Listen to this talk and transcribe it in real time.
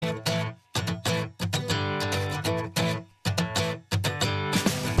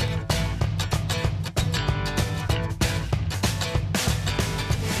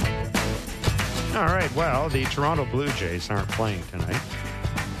All right, well, the Toronto Blue Jays aren't playing tonight.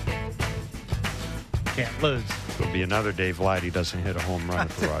 Can't lose. It'll be another day Vladdy doesn't hit a home run at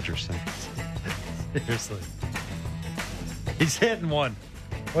the Rogers Center. Seriously. He's hitting one.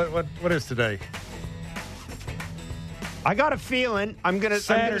 What is today? I got a feeling I'm gonna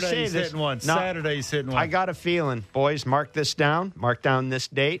say he's this. Hitting one. No, Saturday he's hitting one. I got a feeling, boys. Mark this down. Mark down this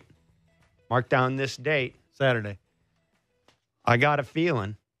date. Mark down this date. Saturday. I got a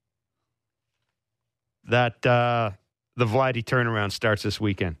feeling that the Vladdy turnaround starts this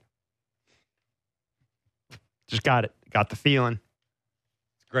weekend. Just got it. Got the feeling.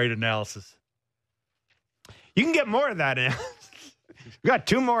 Great analysis. You can get more of that. You got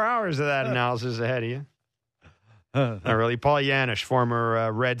 2 more hours of that analysis ahead of you. Not really. Paul Yanish,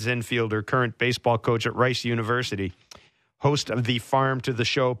 former Reds infielder, current baseball coach at Rice University, host of the Farm to the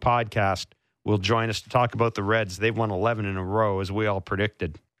Show podcast, will join us to talk about the Reds. They've won 11 in a row, as we all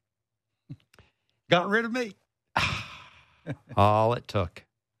predicted. Got rid of me. All it took.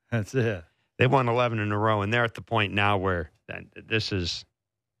 That's it. They won 11 in a row, and they're at the point now where this is,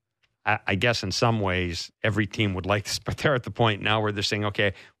 I guess in some ways, every team would like this, but they're at the point now where they're saying,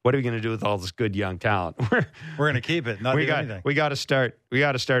 okay, what are we going to do with all this good young talent? We're going to keep it, not do anything. We got to start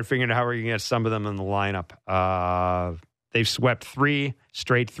figuring out how we're going to get some of them in the lineup. They've swept 3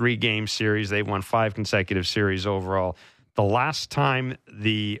 straight 3-game series. They've won 5 consecutive series overall. The last time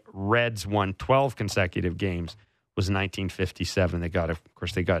the Reds won 12 consecutive games was 1957. They got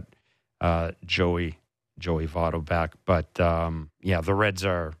Joey Votto back. But, the Reds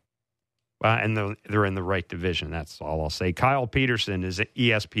are, and they're in the right division. That's all I'll say. Kyle Peterson is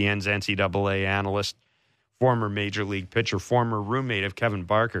ESPN's NCAA analyst, former Major League pitcher, former roommate of Kevin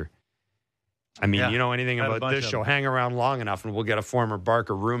Barker. I mean, you know anything about this show, hang around long enough and we'll get a former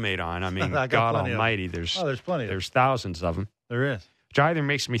Barker roommate on. I mean, God almighty, there's plenty. There's thousands of them. There is. Which either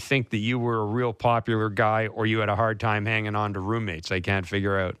makes me think that you were a real popular guy or you had a hard time hanging on to roommates. I can't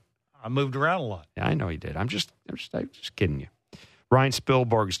figure out. I moved around a lot. Yeah, I know you did. I'm just kidding you. Ryan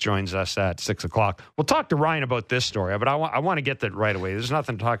Spilborghs joins us at 6 o'clock. We'll talk to Ryan about this story, but I want to get that right away. There's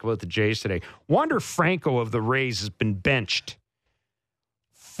nothing to talk about the Jays today. Wander Franco of the Rays has been benched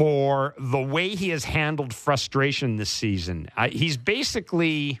for the way he has handled frustration this season. He's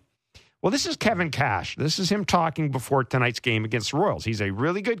basically, this is Kevin Cash. This is him talking before tonight's game against the Royals. He's a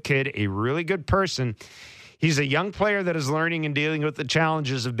really good kid, a really good person. He's a young player that is learning and dealing with the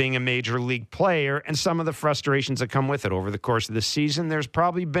challenges of being a major league player and some of the frustrations that come with it. Over the course of the season, there's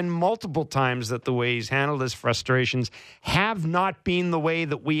probably been multiple times that the way he's handled his frustrations have not been the way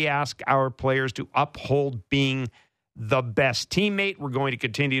that we ask our players to uphold being the best teammate. We're going to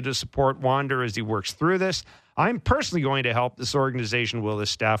continue to support Wander as he works through this. I'm personally going to help this organization. Will,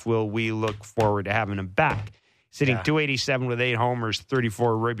 this staff will. We look forward to having him back. Sitting 287 with 8 homers,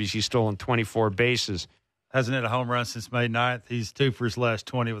 34 ribbies. He's stolen 24 bases. Hasn't hit a home run since May 9th. He's 2 for his last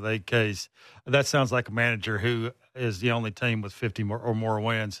 20 with 8 Ks. That sounds like a manager who is the only team with 50 or more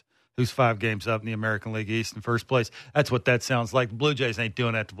wins, who's 5 games up in the American League East in first place. That's what that sounds like. The Blue Jays ain't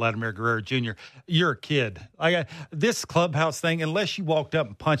doing that to Vladimir Guerrero Jr. You're a kid. This clubhouse thing, unless you walked up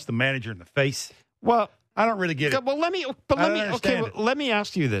and punched the manager in the face, well, I don't really get it. Well, let me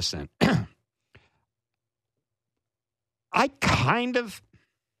ask you this then.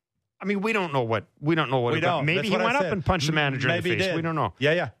 We don't know what. Maybe he went up and punched the manager in the face. We don't know.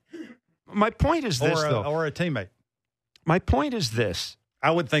 Yeah. My point is this, though. Or a teammate. My point is this. I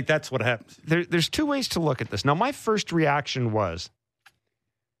would think that's what happens. There's 2 ways to look at this. Now, my first reaction was,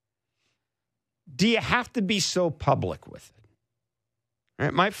 do you have to be so public with it?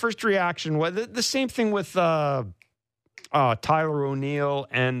 Right? My first reaction was the same thing with Tyler O'Neill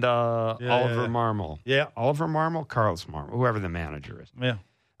and Oliver Marmol. Yeah. Oliver Marmol, Carlos Marmol, whoever the manager is. Yeah.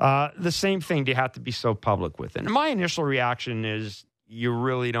 The same thing, do you have to be so public with it? And my initial reaction is you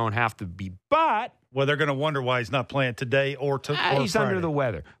really don't have to be, but... Well, they're going to wonder why he's not playing today or he's Friday. Under the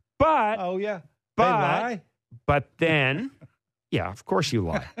weather. But... Oh, yeah. But, they lie? But then... Yeah, of course you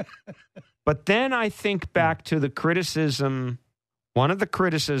lie. But then I think back to the criticism... One of the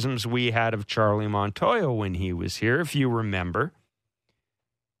criticisms we had of Charlie Montoyo when he was here, if you remember,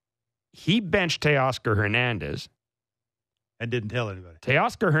 he benched Teoscar Hernandez. And didn't tell anybody.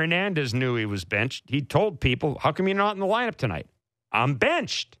 Teoscar Hernandez knew he was benched. He told people, how come you're not in the lineup tonight? I'm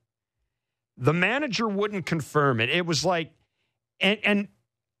benched. The manager wouldn't confirm it. It was like, and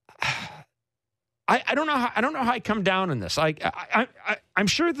I don't know how I come down on this. I'm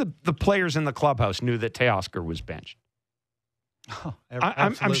sure the players in the clubhouse knew that Teoscar was benched. Oh,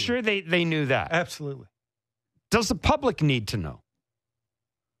 I'm sure they knew that. Absolutely. Does the public need to know?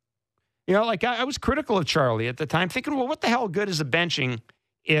 I was critical of Charlie at the time, thinking, well, what the hell good is a benching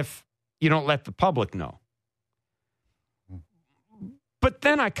if you don't let the public know. But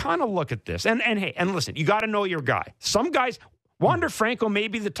then I kind of look at this, and hey, and listen, you got to know your guy. Some guys, Wander Franco may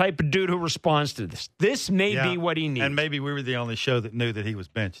be the type of dude who responds to this. This may be what he needs. And maybe we were the only show that knew that he was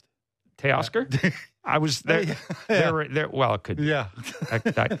benched. Teoscar? I was there. There. Well, it could. Yeah.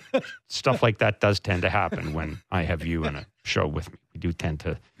 Stuff like that does tend to happen when I have you in a show with me. We do tend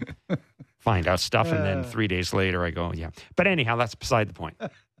to find out stuff, and then 3 days later I go, yeah. But anyhow, that's beside the point.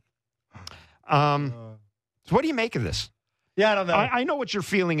 So what do you make of this? Yeah, I don't know. I know what your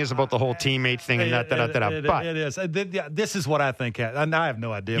feeling is about the whole temmate thing and that. But it is. This is what I think. And I have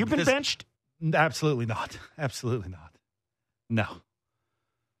no idea. You've been benched? Absolutely not. Absolutely not.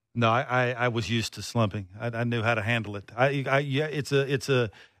 No, I was used to slumping. I knew how to handle it. It's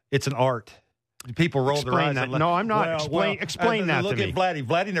an art. People roll their eyes. No, I'm not. Explain that to me. Look at Vladdy.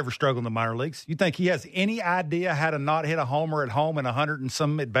 Vladdy never struggled in the minor leagues. You think he has any idea how to not hit a homer at home in 100 and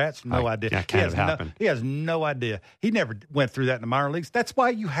some at-bats? No idea. That can't have happened. He has no idea. He never went through that in the minor leagues. That's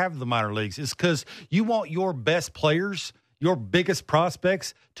why you have the minor leagues, is because you want your best players, your biggest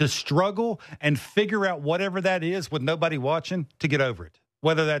prospects, to struggle and figure out whatever that is with nobody watching to get over it.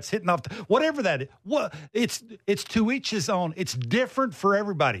 Whether that's hitting off, whatever that is. It's to each his own. It's different for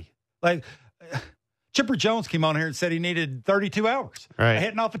everybody. Like, Chipper Jones came on here and said he needed 32 hours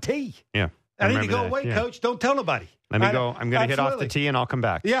hitting off a tee. Yeah. I need to go away, Coach. Don't tell nobody. Let me go. I'm going to hit off the tee and I'll come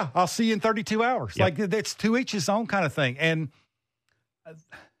back. Yeah, I'll see you in 32 hours. Yep. Like, it's to each his own kind of thing. And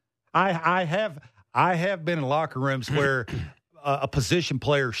I have been in locker rooms where a position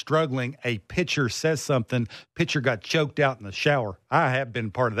player struggling, a pitcher says something, pitcher got choked out in the shower. I have been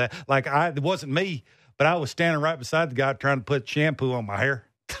part of that. Like, it wasn't me, but I was standing right beside the guy trying to put shampoo on my hair.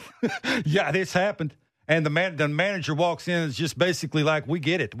 Yeah, this happened. And the manager walks in and is just basically like, we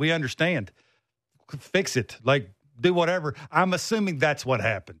get it. We understand. Fix it. Like, do whatever. I'm assuming that's what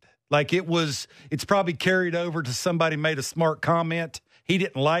happened. Like, it's probably carried over to somebody made a smart comment. He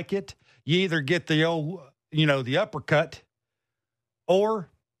didn't like it. You either get the old, the uppercut, or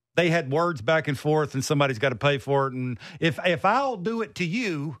they had words back and forth and somebody's got to pay for it. And if I'll do it to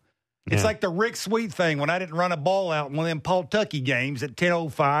you, it's like the Rick Sweet thing when I didn't run a ball out in one of them Pawtucky games at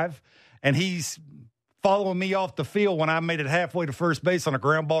 10:05, and he's following me off the field when I made it halfway to first base on a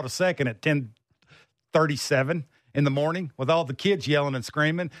ground ball to second at 10:37 in the morning with all the kids yelling and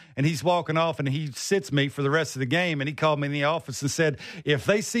screaming, and he's walking off and he sits me for the rest of the game, and he called me in the office and said, if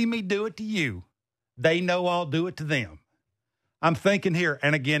they see me do it to you, they know I'll do it to them. I'm thinking here,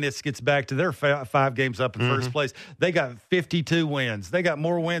 and again, this gets back to their 5 games up in first place. They got 52 wins. They got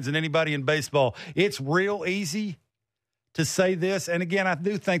more wins than anybody in baseball. It's real easy to say this, and again, I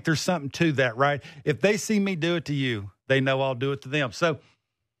do think there's something to that, right? If they see me do it to you, they know I'll do it to them. So,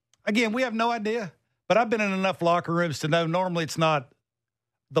 again, we have no idea, but I've been in enough locker rooms to know normally it's not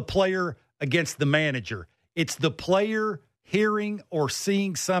the player against the manager. It's the player hearing or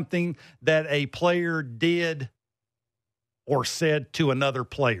seeing something that a player did or said to another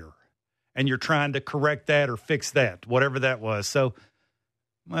player, and you're trying to correct that or fix that, whatever that was. So,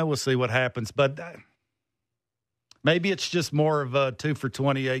 we'll see what happens. But maybe it's just more of a 2 for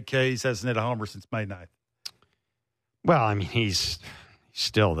 28 Ks, hasn't hit a homer since May 9th. Well, I mean, he's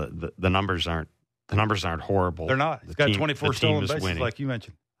still the numbers aren't horrible. They're not. He's got 24 stolen bases, winning. like you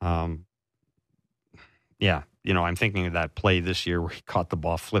mentioned. Yeah. I'm thinking of that play this year where he caught the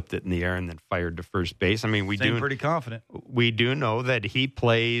ball, flipped it in the air, and then fired to first base. I mean, Seemed pretty confident. We do know that he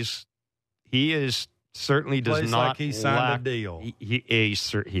plays. He is certainly does plays not like he signed a deal.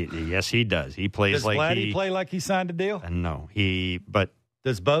 Yes, he does. He plays does like Vladdy play like he signed a deal? No, but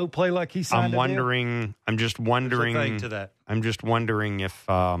does Bo play like he signed a deal? I'm just wondering. There's a thing to that. I'm just wondering if,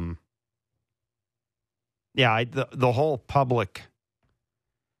 the whole public.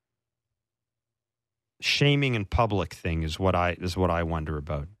 Shaming in public thing is what I wonder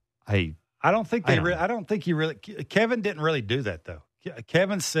about. I don't think Kevin didn't really do that though.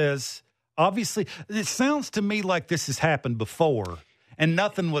 Kevin says obviously it sounds to me like this has happened before and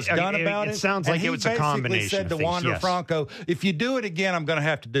nothing was done about it. It sounds like it was a combination. He said to of things, Wander Franco, if you do it again, I'm going to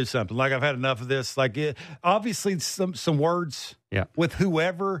have to do something. Like I've had enough of this. Like obviously some words with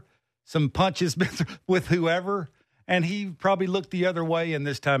whoever, some punches with whoever. And he probably looked the other way, and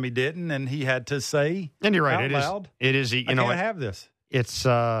this time he didn't, and he had to say and you're right, out loud, it is. I can't have this. It's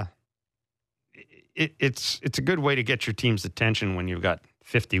a good way to get your team's attention when you've got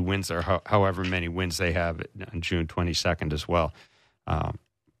 50 wins or however many wins they have on June 22nd as well.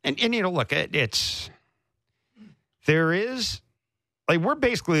 Look, there is like we're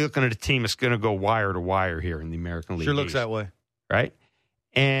basically looking at a team that's going to go wire to wire here in the American League. Sure looks East, that way, right?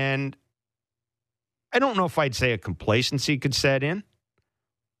 And I don't know if I'd say a complacency could set in,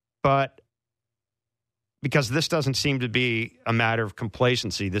 But because this doesn't seem to be a matter of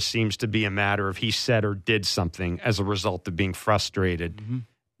complacency, this seems to be a matter of he said or did something as a result of being frustrated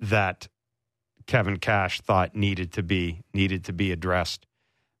that Kevin Cash thought needed to be addressed.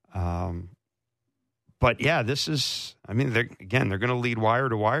 But yeah, this is. I mean, they're going to lead wire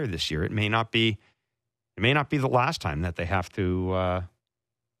to wire this year. It may not be the last time that they have to.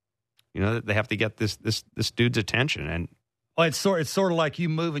 They have to get this dude's attention. And well, it's sort of like you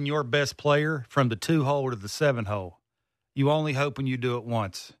moving your best player from the 2-hole to the 7-hole. You only hope when you do it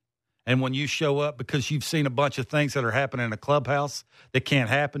once. And when you show up because you've seen a bunch of things that are happening in a clubhouse that can't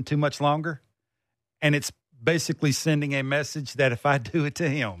happen too much longer, and it's basically sending a message that if I do it to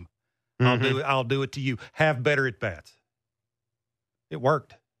him, I'll do it to you. Have better at bats. It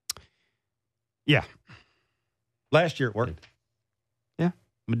worked. Yeah. Last year it worked. Yeah.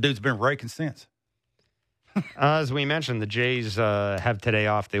 The dude's been raking since. As we mentioned, the Jays have today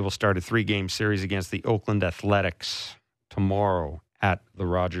off. They will start a 3-game series against the Oakland Athletics tomorrow at the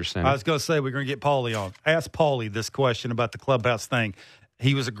Rogers Center. I was going to say we're going to get Paulie on. Ask Paulie this question about the clubhouse thing.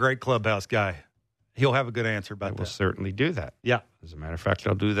 He was a great clubhouse guy. He'll have a good answer about that. We'll certainly do that. Yeah. As a matter of fact,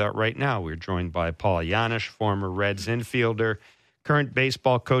 I'll do that right now. We're joined by Paul Janisch, former Reds infielder, current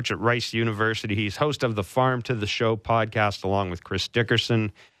baseball coach at Rice University. He's host of the Farm to the Show podcast, along with Chris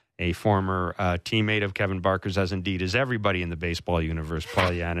Dickerson, a former teammate of Kevin Barker's, as indeed is everybody in the baseball universe.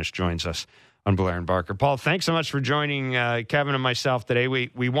 Paul Janisch joins us on Blair and Barker. Paul, thanks so much for joining Kevin and myself today.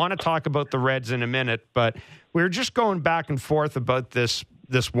 We want to talk about the Reds in a minute, but we're just going back and forth about this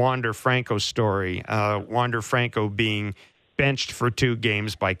Wander Franco story. Wander Franco being benched for 2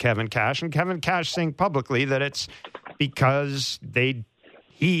 games by Kevin Cash, and Kevin Cash saying publicly that it's because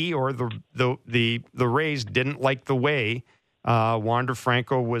he or the Rays didn't like the way Wander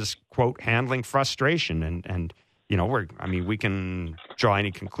Franco was, quote, handling frustration. And we can draw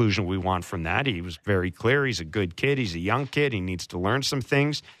any conclusion we want from that. He was very clear. He's a good kid. He's a young kid. He needs to learn some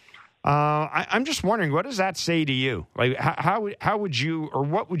things. I'm just wondering, what does that say to you? Like, how would you, or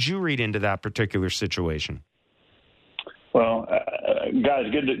what would you read into that particular situation? Well, guys,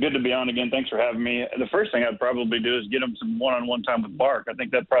 good to be on again. Thanks for having me. The first thing I'd probably do is get him some one-on-one time with Bark. I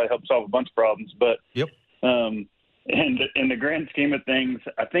think that probably helps solve a bunch of problems. But yep. In the grand scheme of things,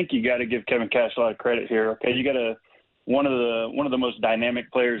 I think you got to give Kevin Cash a lot of credit here. Okay, you got one of the most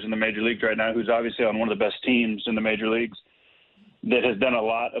dynamic players in the major leagues right now, who's obviously on one of the best teams in the major leagues, that has done a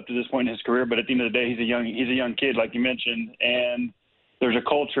lot up to this point in his career. But at the end of the day, he's a young kid, like you mentioned, and there's a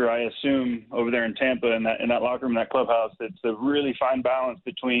culture, I assume, over there in Tampa in that locker room, that clubhouse, that's a really fine balance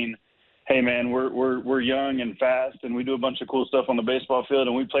between, hey man, we're young and fast, and we do a bunch of cool stuff on the baseball field,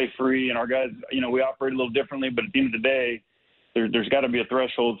 and we play free, and our guys, we operate a little differently. But at the end of the day, there's got to be a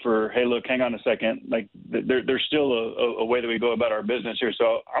threshold for, hey, look, hang on a second, like there's still a way that we go about our business here.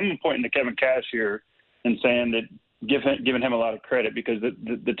 So I'm pointing to Kevin Cash here and saying that giving him a lot of credit, because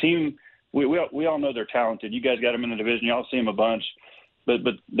the team, we all know they're talented. You guys got them in the division, y'all see them a bunch. But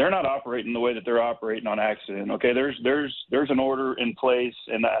they're not operating the way that they're operating on accident. Okay, there's an order in place,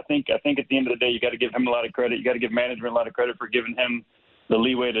 and I think at the end of the day, you got to give him a lot of credit. You got to give management a lot of credit for giving him the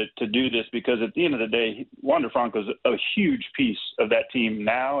leeway to do this, because at the end of the day, Wander Franco's a huge piece of that team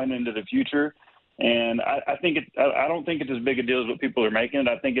now and into the future. And I don't think it's as big a deal as what people are making it.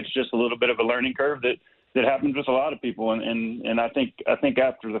 I think it's just a little bit of a learning curve that happens with a lot of people. And I think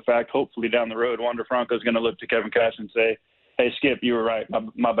after the fact, hopefully down the road, Wander Franco is going to look to Kevin Cash and say, hey, Skip, you were right.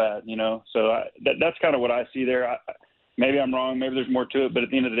 My bad, So that's kind of what I see there. Maybe I'm wrong. Maybe there's more to it. But at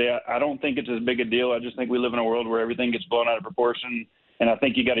the end of the day, I don't think it's as big a deal. I just think we live in a world where everything gets blown out of proportion. And I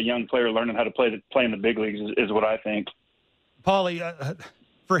think you got a young player learning how to play in the big leagues is what I think. Paulie,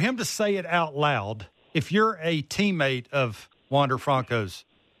 for him to say it out loud, if you're a teammate of Wander Franco's,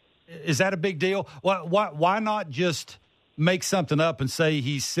 is that a big deal? Why not just make something up and say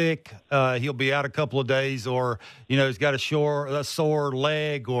he's sick, he'll be out a couple of days, or he's got a sore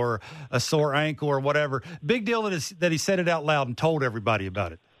leg or a sore ankle or whatever? Big deal that he said it out loud and told everybody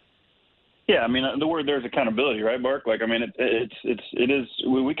about it. Yeah, I mean, the word there is accountability, right, Bark? Like, I mean, it is.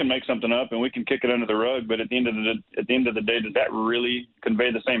 We can make something up and we can kick it under the rug, but at the end of the day, does that really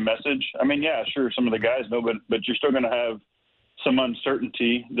convey the same message? I mean, yeah, sure, some of the guys know, but you're still going to have some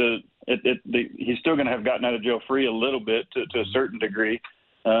uncertainty. He's still going to have gotten out of jail free a little bit to a certain degree.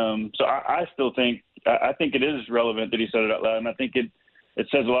 So I still think it is relevant that he said it out loud, and I think it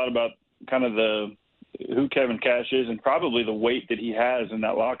says a lot about kind of who Kevin Cash is, and probably the weight that he has in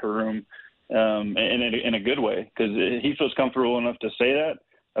that locker room. In a good way, because he feels comfortable enough to say that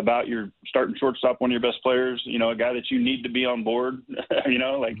about your starting shortstop, one of your best players, a guy that you need to be on board, at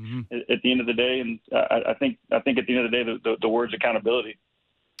the end of the day. And I think at the end of the day, the word's accountability.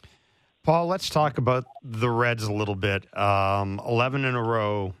 Paul, let's talk about the Reds a little bit. 11 in a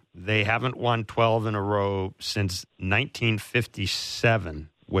row. They haven't won 12 in a row since 1957,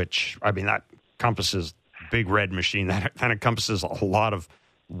 which, I mean, that encompasses big red machine. That encompasses a lot of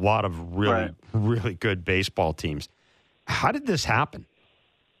really, really good baseball teams. How did this happen?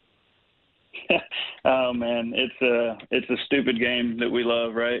 Oh man, it's a stupid game that we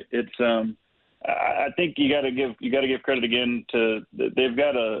love, right? It's I think you got to give credit again to they've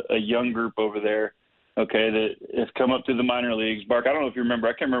got a young group over there, okay, that has come up through the minor leagues. Bark, I don't know if you remember.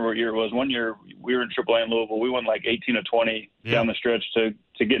 I can't remember what year it was. One year we were in AAA in Louisville. We won like 18 or 20 down the stretch to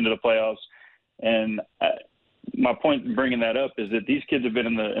get into the playoffs. And my point in bringing that up is that these kids have been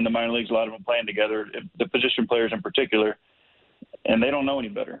in the minor leagues. A lot of them playing together, the position players in particular. And they don't know any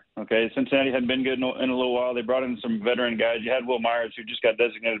better, okay? Cincinnati hadn't been good in a little while. They brought in some veteran guys. You had Will Myers, who just got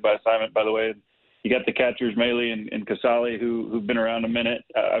designated by assignment, by the way. You got the catchers, Maley and Casale, who've been around a minute.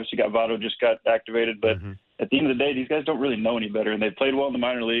 Obviously, Votto just got activated. But at the end of the day, these guys don't really know any better. And they've played well in the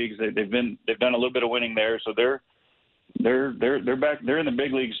minor leagues. They've done a little bit of winning there. So they're back. They're in the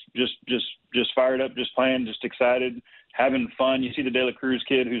big leagues, just fired up, just playing, just excited, having fun. You see the De La Cruz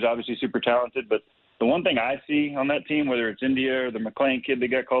kid, who's obviously super talented, but the one thing I see on that team, whether it's India or the McLean kid that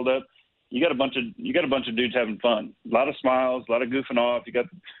got called up, you got a bunch of dudes having fun. A lot of smiles, a lot of goofing off. You got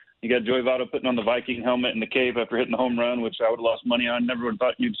Joey Votto putting on the Viking helmet in the cave after hitting the home run, which I would have lost money on. Never would have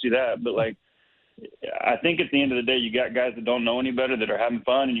thought you'd see that. But like, I think at the end of the day, you got guys that don't know any better that are having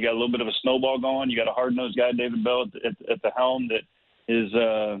fun, and you got a little bit of a snowball going. You got a hard-nosed guy, David Bell, at the helm that is,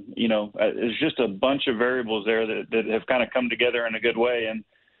 is just a bunch of variables there that have kind of come together in a good way. And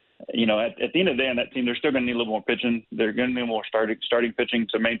at the end of the day on that team, they're still going to need a little more pitching. They're going to need more starting pitching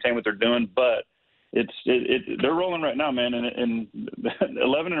to maintain what they're doing. But they're rolling right now, man. And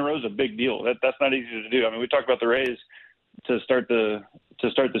 11 in a row is a big deal. That's not easy to do. I mean, we talked about the Rays to start the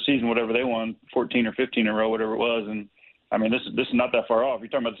season, whatever they won, 14 or 15 in a row, whatever it was. And I mean, this is not that far off. You're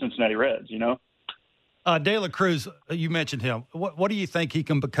talking about the Cincinnati Reds, De La Cruz, you mentioned him. What do you think he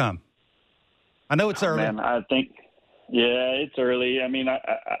can become? I know it's early. Man, I think. Yeah, it's early. I mean,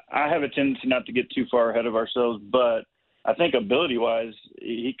 I have a tendency not to get too far ahead of ourselves, but I think ability-wise,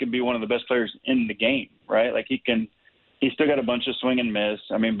 he could be one of the best players in the game, right? Like he's still got a bunch of swing and miss.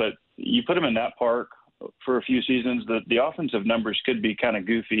 I mean, but you put him in that park for a few seasons, the offensive numbers could be kind of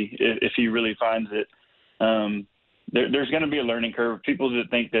goofy if he really finds it. There's going to be a learning curve. People that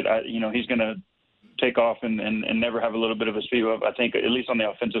think that, he's going to take off and never have a little bit of a speed up, I think, at least on the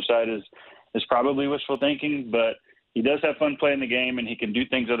offensive side, is probably wishful thinking, but he does have fun playing the game, and he can do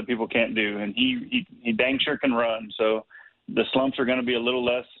things other people can't do, and he dang sure can run. So the slumps are going to be a little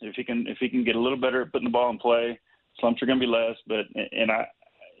less if he can get a little better at putting the ball in play. Slumps are going to be less,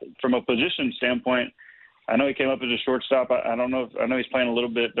 from a position standpoint, I know he came up as a shortstop. I know he's playing a little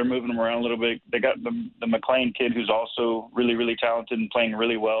bit. They're moving him around a little bit. They got the McLean kid, who's also really, really talented and playing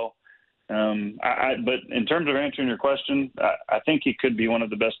really well. But in terms of answering your question, I think he could be one of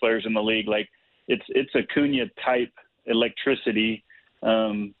the best players in the league. Like, it's Acuna type electricity,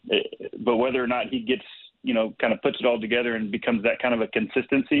 but whether or not he gets, kind of puts it all together and becomes that kind of a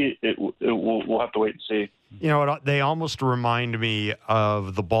consistency, we'll have to wait and see. They almost remind me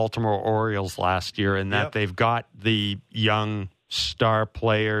of the Baltimore Orioles last year in that they've got the young star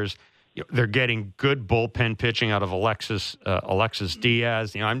players. They're getting good bullpen pitching out of Alexis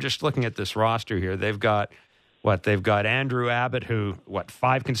Diaz. I'm just looking at this roster here. They've got Andrew Abbott, who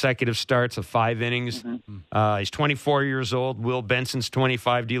 5 consecutive starts of 5 innings. Mm-hmm. He's 24 years old. Will Benson's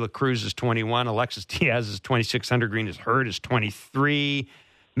 25. De La Cruz is 21. Alexis Diaz is 26. Hunter Green is 23.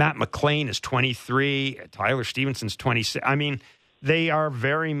 Matt McLean is 23. Tyler Stevenson's 26. I mean, they are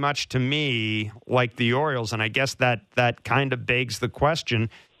very much, to me, like the Orioles, and I guess that kind of begs the question.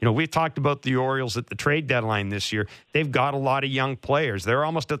 We've talked about the Orioles at the trade deadline this year. They've got a lot of young players. They're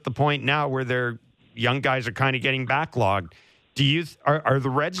almost at the point now where their young guys are kind of getting backlogged. Are the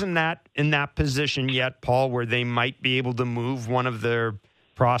Reds in that position yet, Paul, where they might be able to move one of their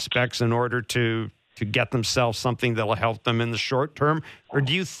prospects in order to get themselves something that'll help them in the short term? Or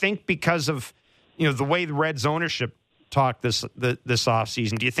do you think because of the way the Reds ownership talked this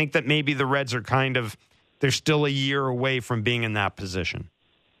offseason, do you think that maybe the Reds are they're still a year away from being in that position?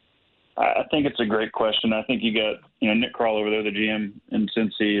 I think it's a great question. I think you got, Nick Kroll over there, the GM in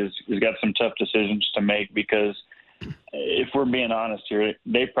Cincy, has got some tough decisions to make, because if we're being honest here,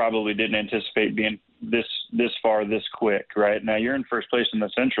 they probably didn't anticipate being this far this quick. Right now, you're in first place in the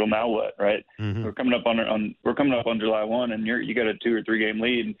Central. Now what? Right? Mm-hmm. We're coming up on July 1, and you got a 2 or 3 game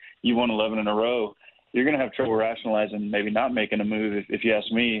lead, and you won 11 in a row. You're going to have trouble rationalizing maybe not making a move, if you ask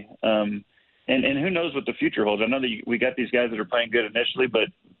me. And who knows what the future holds? I know that we got these guys that are playing good initially, but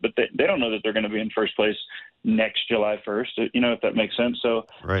but they don't know that they're going to be in first place next July 1st, if that makes sense. So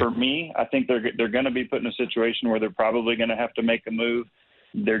Right. For me, I think they're going to be put in a situation where they're probably going to have to make a move.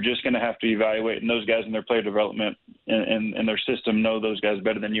 They're just going to have to evaluate, and those guys in their player development and their system know those guys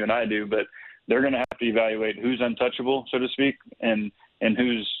better than you and I do, but they're going to have to evaluate who's untouchable, so to speak, and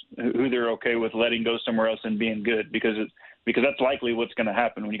who they're okay with letting go somewhere else and being good, because that's likely what's going to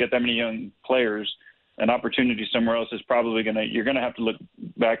happen. When you get that many young players, an opportunity somewhere else is probably you're going to have to look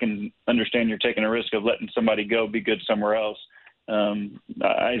back and understand you're taking a risk of letting somebody go, be good somewhere else,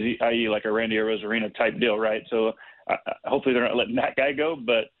 i.e. like a Randy Arozarena type deal, right? So hopefully they're not letting that guy go,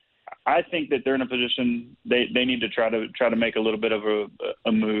 but I think that they're in a position they need to try to make a little bit of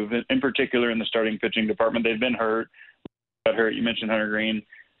a move, in particular in the starting pitching department. They've been hurt. You mentioned Hunter Green.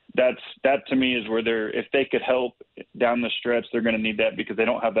 That to me is where if they could help down the stretch, they're going to need that, because they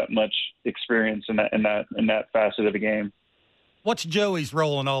don't have that much experience in that facet of the game. What's Joey's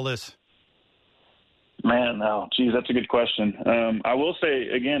role in all this? Man, that's a good question. I will say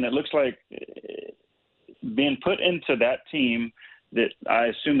again, it looks like being put into that team, that I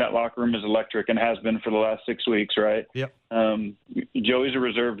assume that locker room is electric and has been for the last 6 weeks, right? Yep. Joey's a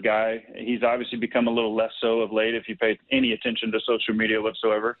reserved guy. He's obviously become a little less so of late, if you pay any attention to social media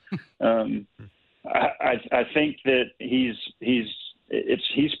whatsoever. I think that he's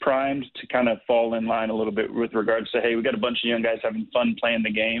primed to kind of fall in line a little bit with regards to, hey, we got a bunch of young guys having fun playing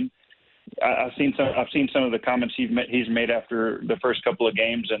the game. I've seen some of the comments he's made after the first couple of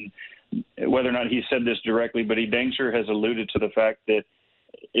games, and whether or not he said this directly, but he dang sure has alluded to the fact that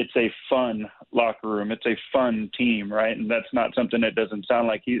it's a fun locker room. It's a fun team, right? And that's not something that doesn't sound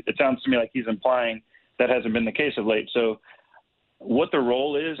like it sounds to me like he's implying that hasn't been the case of late. So what the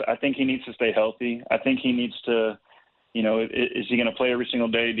role is, I think he needs to stay healthy. I think he needs to, is he going to play every single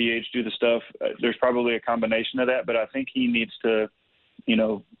day, DH, do the stuff? There's probably a combination of that, but I think he needs to,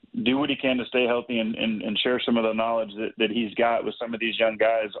 do what he can to stay healthy and share some of the knowledge that he's got with some of these young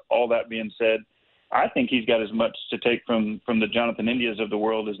guys. All that being said, I think he's got as much to take from the Jonathan Indias of the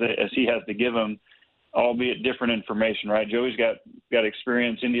world as he has to give them, albeit different information, right? Joey's got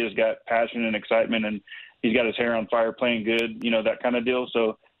experience. India's got passion and excitement, and he's got his hair on fire playing good, that kind of deal.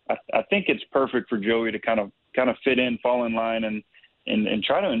 So I think it's perfect for Joey to kind of fit in, fall in line, and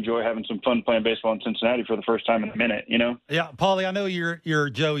try to enjoy having some fun playing baseball in Cincinnati for the first time in a minute, Yeah, Paulie, I know you're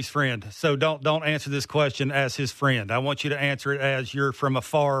Joey's friend, so don't answer this question as his friend. I want you to answer it as you're from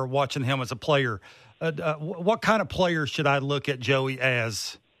afar watching him as a player. What kind of player should I look at Joey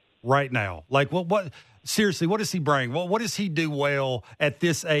as right now? Like, what seriously, what does he bring? What does he do well at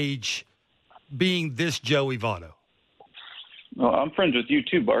this age, being this Joey Votto? Well, I'm friends with you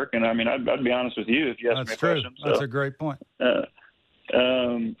too, Bark, and I mean, I'd be honest with you if you asked me a question. That's a great point.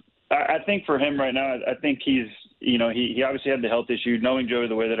 I think for him right now, I think he obviously had the health issue. Knowing Joey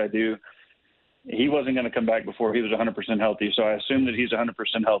the way that I do, he wasn't going to come back before he was 100% healthy. So I assume that he's 100%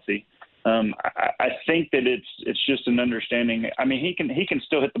 healthy. I think that it's just an understanding. I mean, he can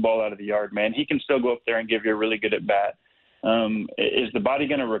still hit the ball out of the yard, man. He can still go up there and give you a really good at bat. Is the body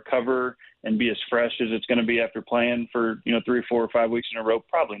going to recover and be as fresh as it's going to be after playing for 3, 4, or 5 weeks in a row?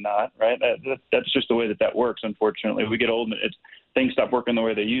 Probably not, right? That's just the way that works. Unfortunately, we get old and things stop working the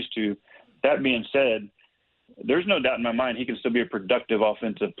way they used to. That being said, there's no doubt in my mind he can still be a productive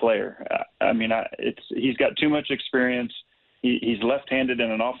offensive player. I mean, he's got too much experience. He's left-handed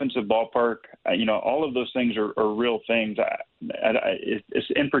in an offensive ballpark. All of those things are real things. It's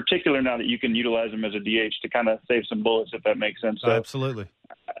in particular now that you can utilize him as a DH to kind of save some bullets, if that makes sense. So absolutely.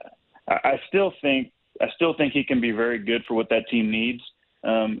 I still think he can be very good for what that team needs.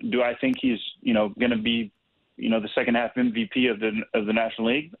 Do I think he's going to be the second half MVP of the National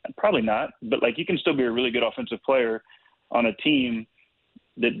League? Probably not. But you can still be a really good offensive player on a team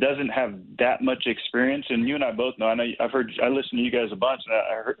that doesn't have that much experience. And you and I both know. I listened to you guys a bunch, and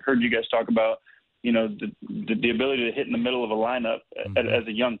I heard you guys talk about the ability to hit in the middle of a lineup as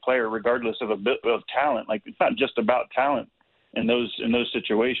a young player, regardless of talent. It's not just about talent in those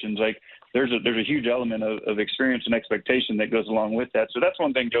situations. There's a huge element of experience and expectation that goes along with that. So that's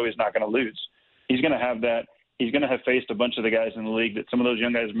one thing Joey's not going to lose. He's going to have that. He's going to have faced a bunch of the guys in the league that some of those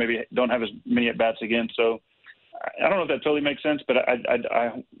young guys maybe don't have as many at bats against. So I don't know if that totally makes sense, but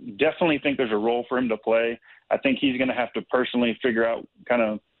I definitely think there's a role for him to play. I think he's going to have to personally figure out kind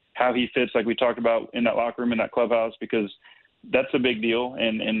of how he fits, like we talked about, in that locker room, in that clubhouse, because that's a big deal.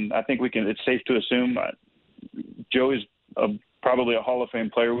 And I think it's safe to assume Joey's probably a Hall of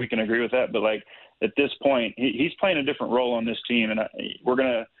Fame player. We can agree with that. But at this point, he's playing a different role on this team, and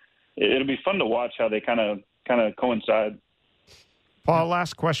it'll be fun to watch how they kind of coincide. Paul,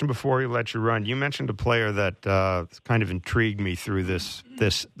 last question before we let you run. You mentioned a player that kind of intrigued me through this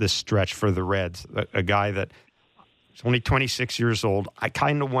stretch for the Reds, a guy that is only 26 years old. I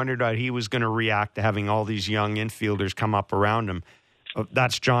kind of wondered how he was going to react to having all these young infielders come up around him.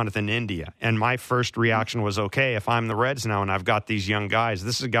 That's Jonathan India. And my first reaction was, okay, if I'm the Reds now and I've got these young guys,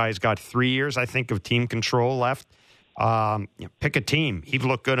 this is a guy who's got 3 years, I think, of team control left. Pick a team. He'd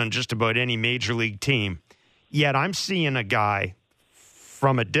look good on just about any major league team. Yet I'm seeing a guy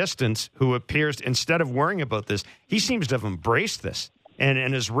from a distance who appears, instead of worrying about this, he seems to have embraced this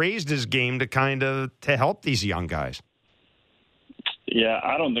and has raised his game to help these young guys. Yeah,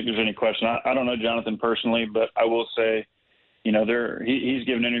 I don't think there's any question. I don't know Jonathan personally, but I will say, he's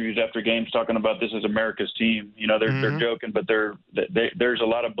given interviews after games talking about this as America's team. They're joking, but there's a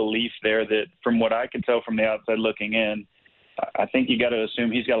lot of belief there that, from what I can tell from the outside looking in, I think you got to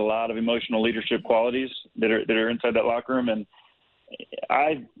assume he's got a lot of emotional leadership qualities that are inside that locker room. And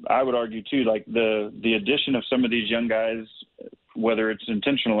I would argue too, like the addition of some of these young guys, whether it's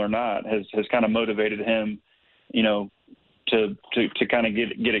intentional or not, has kind of motivated him, to kind of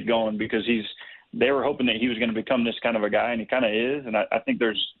get it going, because they were hoping that he was going to become this kind of a guy, and he kind of is. And I think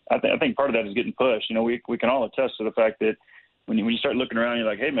I think part of that is getting pushed. We can all attest to the fact that when you start looking around, you're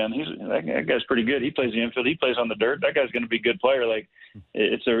like, hey man, that guy's pretty good. He plays the infield. He plays on the dirt. That guy's going to be a good player. Like,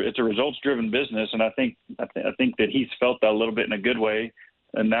 it's a results driven business. And I think that he's felt that a little bit in a good way,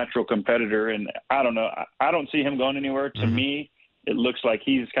 a natural competitor. And I don't know. I don't see him going anywhere. To me, it looks like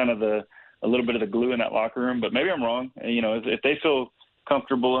he's kind of a little bit of the glue in that locker room, but maybe I'm wrong. If they feel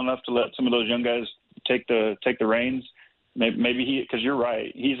comfortable enough to let some of those young guys take the reins, maybe because you're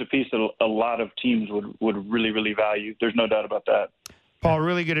right, he's a piece that a lot of teams would really, really value. There's no doubt about that. Paul,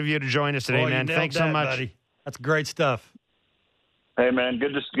 really good of you to join us today, man. Thanks so much. Buddy. That's great stuff. Hey, man,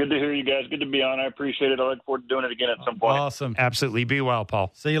 good to hear you guys. Good to be on. I appreciate it. I look forward to doing it again at some point. Awesome. Absolutely. Be well,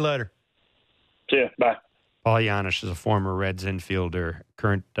 Paul. See you later. See ya. Bye. Paul Janish is a former Reds infielder,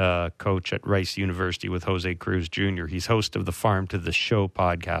 current coach at Rice University with Jose Cruz Jr. He's host of the Farm to the Show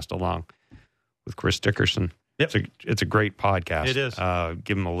podcast along with Chris Dickerson. Yep. It's a great podcast. It is.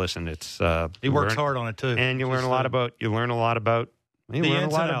 Give him a listen. He works hard on it too. And you learn a lot about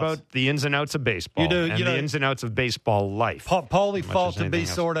the ins and outs of baseball. You do, and the ins and outs of baseball life. Paulie fought to be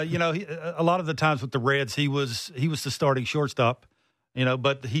sort of, a lot of the times with the Reds, he was the starting shortstop.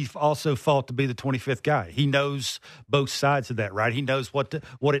 But he also fought to be the 25th guy. He knows both sides of that, right? He knows what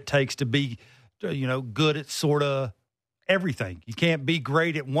it takes to be, good at sort of everything. You can't be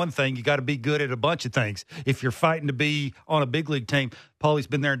great at one thing. You got to be good at a bunch of things. If you're fighting to be on a big league team, Paulie's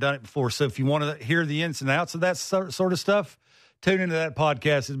been there and done it before. So if you want to hear the ins and outs of that sort of stuff, tune into that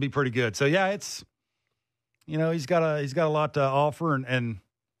podcast. It'd be pretty good. So yeah, it's, he's got a lot to offer, and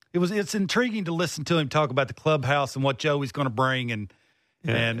it's intriguing to listen to him talk about the clubhouse and what Joey's going to bring, and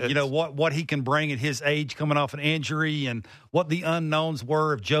what he can bring at his age, coming off an injury, and what the unknowns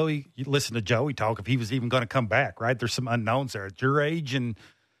were of Joey. You listen to Joey talk, if he was even going to come back, right? There's some unknowns there at your age, and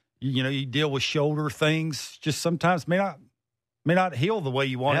you deal with shoulder things. Just sometimes may not heal the way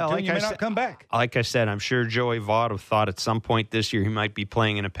you want it to. And you may not come back. Like I said, I'm sure Joey Votto thought at some point this year he might be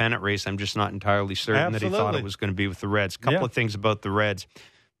playing in a pennant race. I'm just not entirely certain that he thought it was going to be with the Reds. Couple of things about the Reds: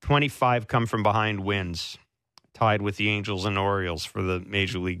 25 come from behind wins, tied with the Angels and Orioles for the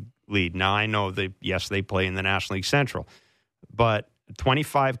Major League lead. Now, I know they play in the National League Central, but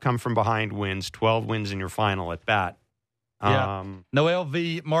 25 come from behind wins, 12 wins in your final at bat. Yeah. Noel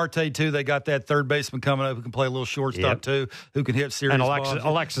V. Marte, too. They got that third baseman coming up who can play a little shortstop, too, who can hit serious balls. And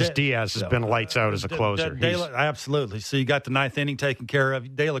Alexis Diaz has been lights out as a closer. Absolutely. So you got the ninth inning taken care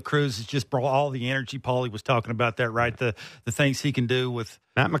of. De La Cruz has just brought all the energy. Paulie was talking about that, right? The things he can do with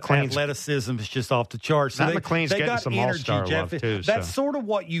Matt McLean's athleticism is just off the charts. So Matt McLean's getting some all-star love, too. That's sort of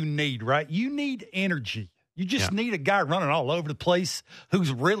what you need, right? You need energy. You just need a guy running all over the place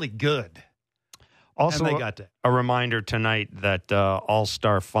who's really good. Also, they got that. A reminder tonight that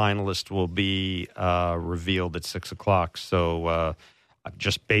all-star finalists will be revealed at 6 o'clock. So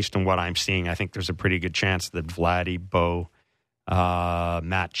just based on what I'm seeing, I think there's a pretty good chance that Vladdy, Bo,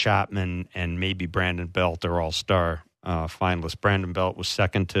 Matt Chapman, and maybe Brandon Belt are all-star finalists. Brandon Belt was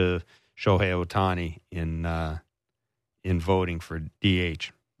second to Shohei Ohtani in voting for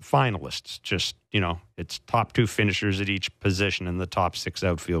DH. Finalists, just, it's top two finishers at each position, and the top six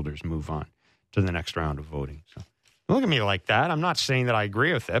outfielders move on to the next round of voting. So don't look at me like that. I'm not saying that I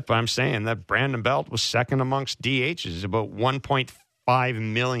agree with it, but I'm saying that Brandon Belt was second amongst DHs, about 1.5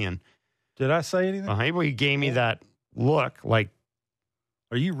 million. Did I say anything? Well, he gave me that look like.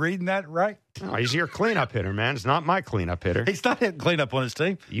 Are you reading that right? No, he's your cleanup hitter, man. It's not my cleanup hitter. He's not hitting cleanup on his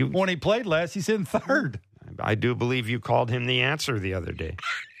team. When he played last, he's in third. I do believe you called him the answer the other day.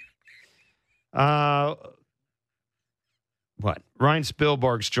 What? Ryan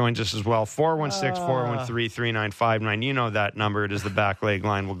Spilborgs joins us as well. 416-413-3959. You know that number. It is the back leg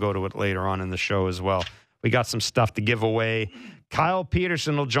line. We'll go to it later on in the show as well. We got some stuff to give away. Kyle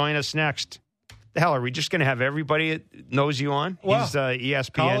Peterson will join us next. The hell, are we just going to have everybody that knows you on? Well, he's ESPN's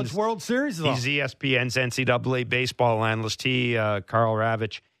College World Series. He's ESPN's NCAA baseball analyst. Carl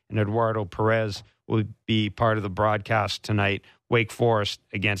Ravitch and Eduardo Perez will be part of the broadcast tonight. Wake Forest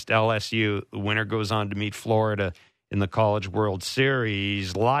against LSU. The winner goes on to meet Florida in the College World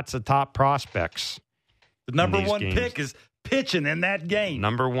Series. Lots of top prospects. The number one pick is pitching in that game.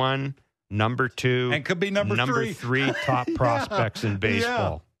 Number one, number two, and could be number three top prospects in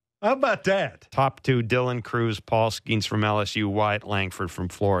baseball. Yeah. How about that? Top two, Dylan Cruz, Paul Skeens from LSU, Wyatt Langford from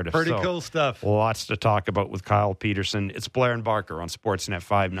Florida. Pretty cool stuff. Lots to talk about with Kyle Peterson. It's Blair and Barker on Sportsnet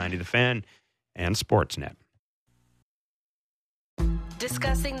 590 The Fan and Sportsnet.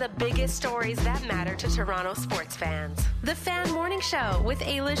 Discussing the biggest stories that matter to Toronto sports fans. The Fan Morning Show with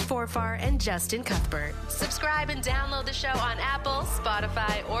Ailish Forfar and Justin Cuthbert. Subscribe and download the show on Apple,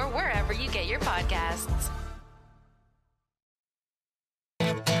 Spotify, or wherever you get your podcasts.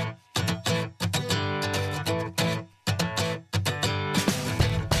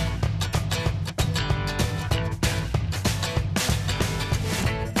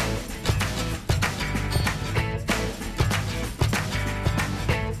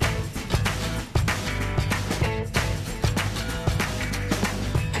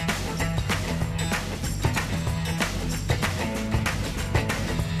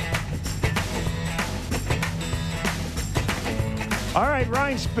 All right,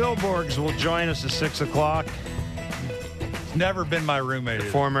 Ryan Spilborgs will join us at 6 o'clock. He's never been my roommate.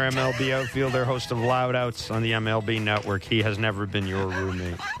 Former MLB outfielder, host of Loud Outs on the MLB Network. He has never been your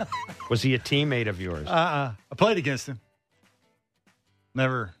roommate. Was he a teammate of yours? I played against him.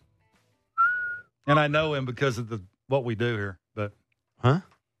 Never. And I know him because of what we do here. But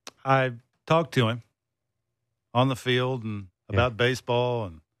I talked to him on the field and about baseball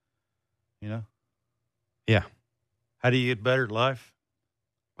and, Yeah. How do you get better at life?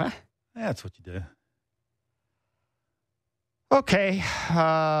 What? That's what you do. Okay.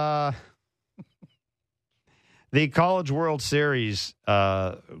 The College World Series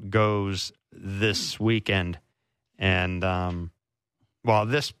goes this weekend. And,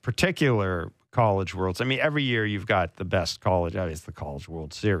 this particular College World, every year you've got the best college. It's the College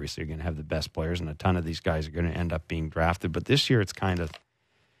World Series, so you're going to have the best players, and a ton of these guys are going to end up being drafted. But this year it's kind of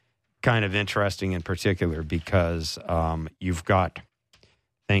interesting in particular because you've got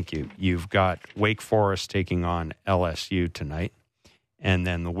Wake Forest taking on LSU tonight, and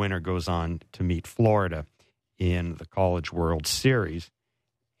then the winner goes on to meet Florida in the College World Series.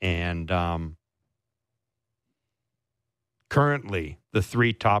 And currently, the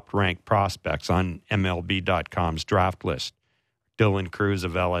three top-ranked prospects on MLB.com's draft list, Dylan Cruz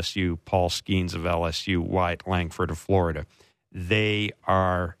of LSU, Paul Skeens of LSU, Wyatt Langford of Florida. They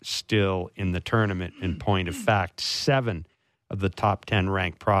are still in the tournament. In point of fact, 7 of the top 10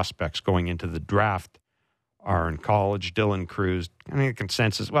 ranked prospects going into the draft are in college. Dylan Cruz,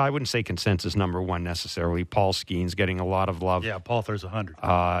 consensus. Well, I wouldn't say consensus number one necessarily. Paul Skeens getting a lot of love. Yeah, Paul throws 100.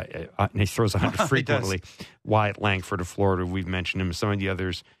 He throws 100 frequently. Wyatt Langford of Florida, we've mentioned him. Some of the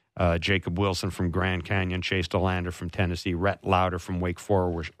others, Jacob Wilson from Grand Canyon, Chase DeLander from Tennessee, Rhett Lauder from Wake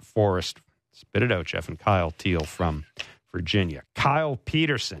Forest. Spit it out, Jeff, and Kyle Teal from Virginia. Kyle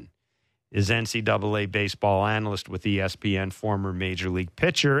Peterson is NCAA baseball analyst with ESPN, former Major League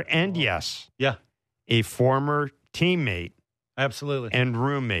pitcher, and a former teammate, absolutely, and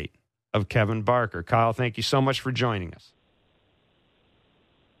roommate of Kevin Barker. Kyle, thank you so much for joining us.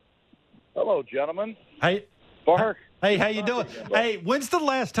 Hello, gentlemen. Hey, Bark. Hey, how you doing? Hey, when's the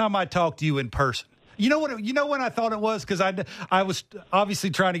last time I talked to you in person? You know when I thought it was? Because I was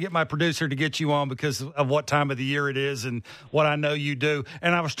obviously trying to get my producer to get you on because of what time of the year it is and what I know you do.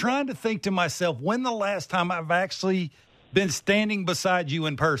 And I was trying to think to myself, when the last time I've actually been standing beside you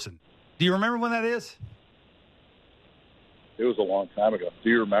in person? Do you remember when that is? It was a long time ago. Do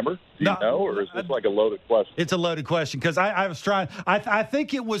you remember? Do you know? Or is this like a loaded question? It's a loaded question because I was trying. I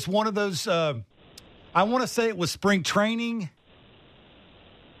think it was one of those, I want to say it was spring training.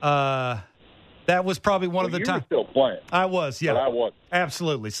 That was probably one of the times. You were still playing. I was, yeah. But I wasn't.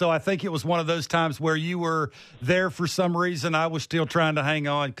 Absolutely. So I think it was one of those times where you were there for some reason. I was still trying to hang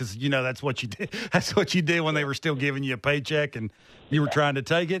on because, that's what you did. That's what you did when they were still giving you a paycheck and you were trying to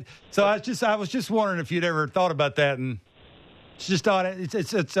take it. So I was just wondering if you'd ever thought about that. And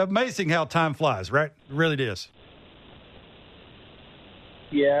it's amazing how time flies, right? It really is.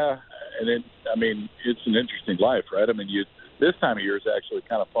 Yeah. it's an interesting life, right? I mean, this time of year is actually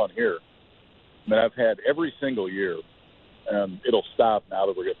kind of fun here. I mean, I've had every single year, and it'll stop now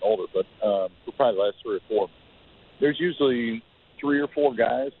that we're getting older, but for probably the last 3 or 4, there's usually 3 or 4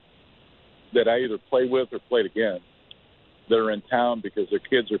 guys that I either play with or played against that are in town because their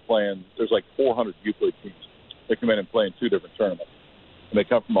kids are playing. There's like 400 youth league teams that come in and play in 2 different tournaments, and they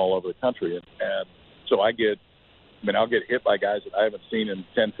come from all over the country. And so I'll get hit by guys that I haven't seen in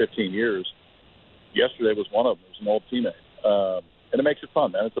 10, 15 years. Yesterday was one of them. It was an old teammate. And it makes it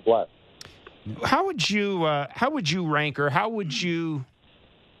fun, man. It's a blast. How would you rank, or how would you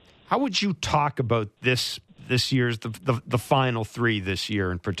talk about this year's the final 3 this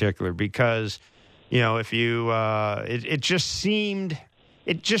year in particular? Because if you it just seemed,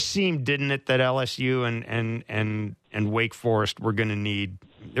 didn't it, that LSU and Wake Forest were going to need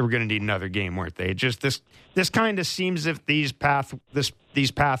another game, weren't they? This kind of seems as if these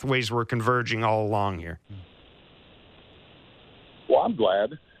pathways were converging all along here. Well, I'm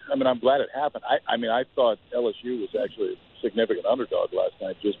glad. I'm glad it happened. I thought LSU was actually a significant underdog last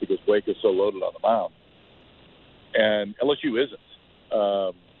night just because Wake is so loaded on the mound. And LSU isn't.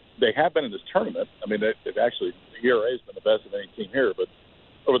 They have been in this tournament. They've actually, the ERA has been the best of any team here. But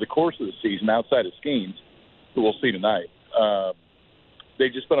over the course of the season, outside of Skeens, who we'll see tonight,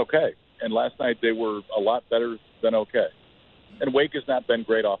 they've just been okay. And last night they were a lot better than okay. And Wake has not been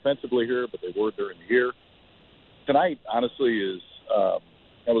great offensively here, but they were during the year. Tonight, honestly, is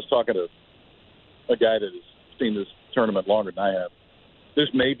I was talking to a guy that has seen this tournament longer than I have. This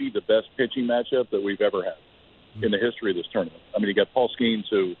may be the best pitching matchup that we've ever had in the history of this tournament. You got Paul Skeens,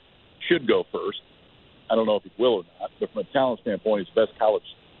 who should go first. I don't know if he will or not, but from a talent standpoint, he's the best college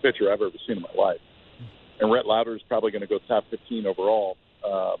pitcher I've ever seen in my life. And Rhett Lauder is probably going to go top 15 overall,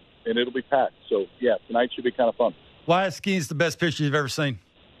 and it'll be packed. So, yeah, tonight should be kind of fun. Why is Skeens the best pitcher you've ever seen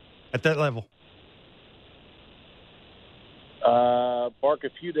at that level? Bark, a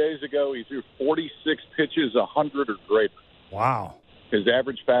few days ago, he threw 46 pitches, 100 or greater. Wow. His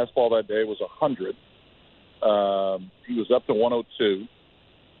average fastball that day was 100. He was up to 102.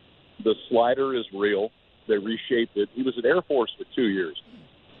 The slider is real. They reshaped it. He was at Air Force for 2 years.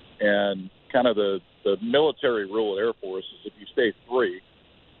 And kind of the military rule at Air Force is if you stay 3,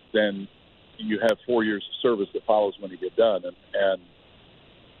 then you have 4 years of service that follows when you get done and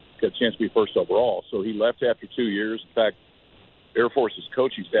get a chance to be first overall. So he left after 2 years. In fact, Air Force's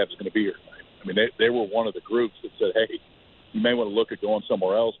coaching staff is going to be here tonight. They were one of the groups that said, hey, you may want to look at going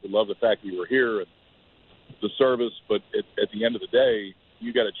somewhere else. We love the fact that you were here and the service, but at the end of the day,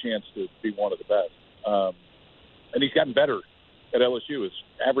 you got a chance to be one of the best. And he's gotten better at LSU. His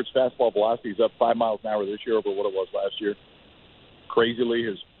average fastball velocity is up 5 miles an hour this year over what it was last year. Crazily,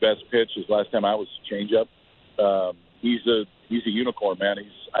 his best pitch his last time out was a changeup. He's a unicorn, man.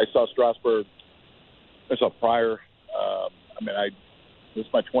 I saw Strasburg. I saw Pryor. This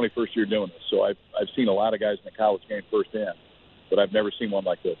is my 21st year doing this, so I've seen a lot of guys in the college game firsthand, but I've never seen one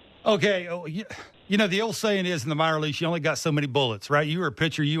like this. Okay, the old saying is in the minor leagues, you only got so many bullets, right? You were a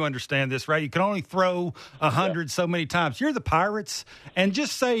pitcher, you understand this, right? You can only throw 100 so many times. You're the Pirates, and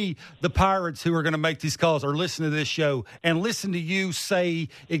just say the Pirates who are going to make these calls or listen to this show and listen to you say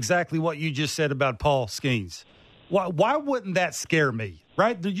exactly what you just said about Paul Skeens. Why wouldn't that scare me,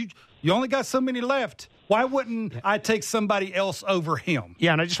 right? You only got so many left. Why wouldn't I take somebody else over him?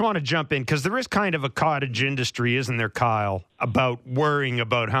 Yeah, and I just want to jump in because there is kind of a cottage industry, isn't there, Kyle, about worrying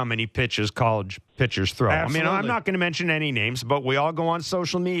about how many pitches college pitchers throw. Absolutely. I'm not going to mention any names, but we all go on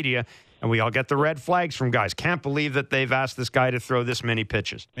social media and we all get the red flags from guys. Can't believe that they've asked this guy to throw this many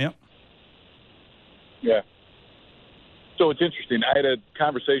pitches. Yep. Yeah. So it's interesting. I had a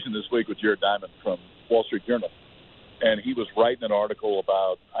conversation this week with Jared Diamond from Wall Street Journal, and he was writing an article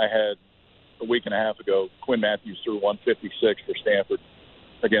about a week and a half ago, Quinn Matthews threw 156 for Stanford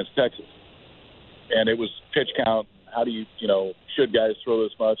against Texas. And it was pitch count. How do should guys throw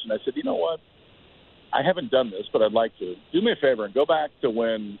this much? And I said, you know what? I haven't done this, but I'd like to. Do me a favor and go back to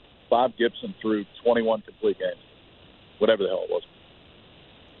when Bob Gibson threw 21 complete games, whatever the hell it was.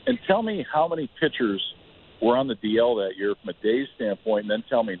 And tell me how many pitchers were on the DL that year from a days standpoint, and then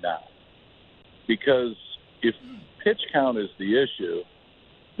tell me now. Because if pitch count is the issue,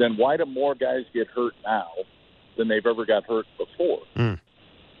 then why do more guys get hurt now than they've ever got hurt before?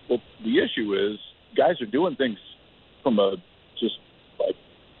 Well, the issue is guys are doing things from a just like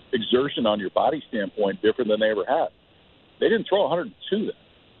exertion on your body standpoint different than they ever have. They didn't throw 102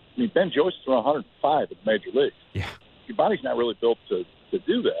 then. Ben Joyce threw 105 in the major leagues. Yeah. Your body's not really built to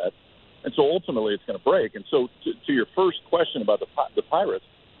do that, and so ultimately it's going to break. And so to your first question about the Pirates,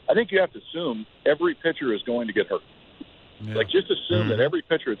 I think you have to assume every pitcher is going to get hurt. Yeah. Like, just assume that every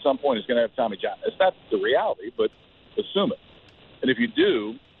pitcher at some point is going to have Tommy John. It's not the reality, but assume it. And if you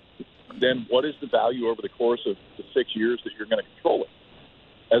do, then what is the value over the course of the 6 years that you're going to control it,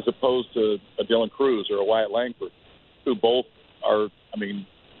 as opposed to a Dylan Cruz or a Wyatt Langford, who both are, I mean,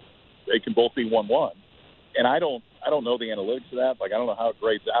 they can both be 1-1. And I don't know the analytics of that. Like, I don't know how it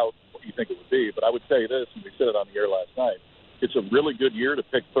grades out, what you think it would be. But I would tell you this, and we said it on the air last night, it's a really good year to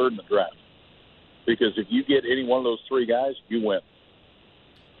pick third in the draft. Because if you get any one of those three guys, you win.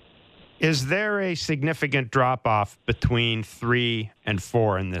 Is there a significant drop-off between 3 and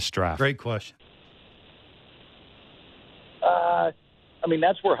 4 in this draft? Great question. I mean,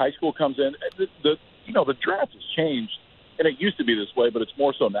 that's where high school comes in. The draft has changed, and it used to be this way, but it's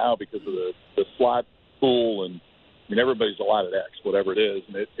more so now because of the slot pool, and I mean, everybody's a lot at X, whatever it is,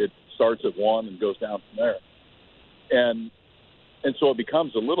 and it starts at 1 and goes down from there. And so it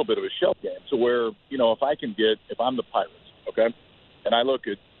becomes a little bit of a shell game to where, if I'm the Pirates, okay, and I look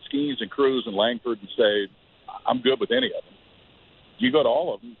at Skeens and Cruz and Langford and say, I'm good with any of them. You go to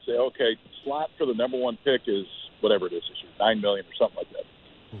all of them and say, okay, slot for the number 1 pick is whatever it is this year, $9 million or something like that.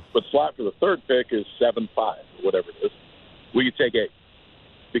 But slot for the 3rd pick is 7.5 or whatever it is. Will you take 8?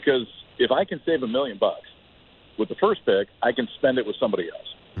 Because if I can save $1 million with the 1st pick, I can spend it with somebody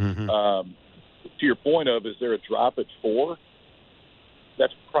else. Mm-hmm. To your point of, is there a drop at 4?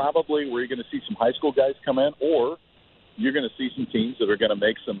 That's probably where you're going to see some high school guys come in, or you're going to see some teams that are going to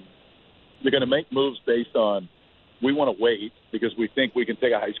make moves based on, we want to wait because we think we can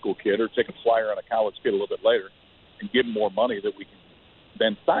take a high school kid or take a flyer on a college kid a little bit later and give them more money that we can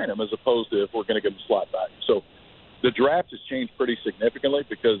then sign them, as opposed to if we're going to give them slot value. So the draft has changed pretty significantly,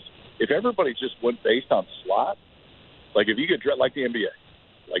 because if everybody just went based on slot, like if you get like the NBA,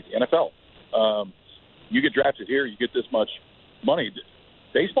 like the NFL, you get drafted here, you get this much money.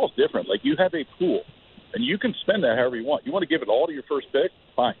 Baseball's different. Like, you have a pool, and you can spend that however you want. You want to give it all to your 1st pick?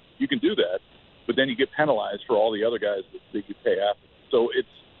 Fine. You can do that, but then you get penalized for all the other guys that you pay after. So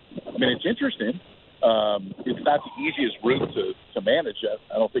it's interesting. It's not the easiest route to manage.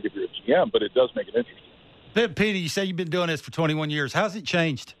 I don't think if you're a GM, but it does make it interesting. Peter, you say you've been doing this for 21 years. How's it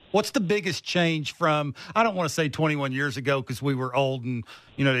changed? What's the biggest change from, I don't want to say 21 years ago because we were old and,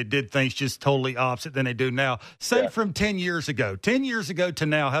 they did things just totally opposite than they do now. Say from 10 years ago. 10 years ago to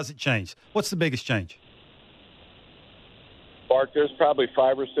now, how's it changed? What's the biggest change? Bart, there's probably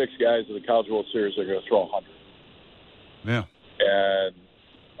 5 or 6 guys in the College World Series that are going to throw 100. Yeah. And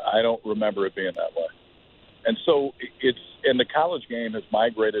I don't remember it being that way. And so and the college game has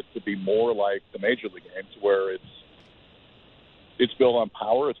migrated to be more like the major league game, to where it's built on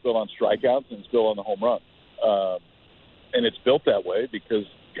power, it's built on strikeouts, and it's built on the home run. And it's built that way because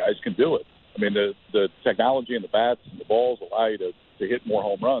guys can do it. I mean, the technology and the bats and the balls allow you to hit more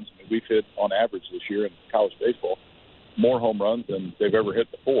home runs. I mean, we've hit, on average this year in college baseball, more home runs than they've ever hit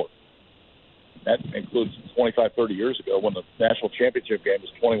before. That includes 25, 30 years ago when the national championship game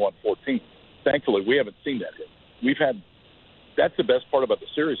was 21-14. Thankfully, we haven't seen that hit. That's the best part about the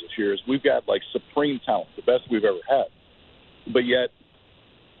series this year, is we've got like supreme talent, the best we've ever had. But yet,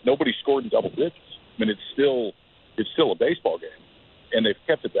 nobody scored in double digits. I mean, it's still a baseball game, and they've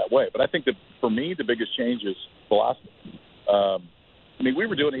kept it that way. But I think that, for me, the biggest change is velocity. We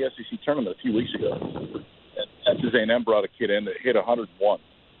were doing the SEC tournament a few weeks ago, and Texas A&M brought a kid in that hit 101.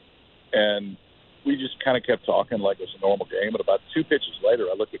 And we just kind of kept talking like it was a normal game. And about 2 pitches later,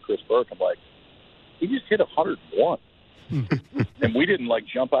 I looked at Chris Burke. I'm like, he just hit 101. And we didn't,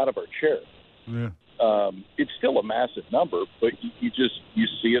 jump out of our chair. Yeah. It's still a massive number, but you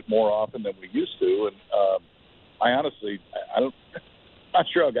see it more often than we used to. And I honestly, I'm not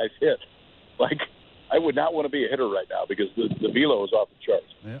sure how guys hit. I would not want to be a hitter right now because the velo is off the charts.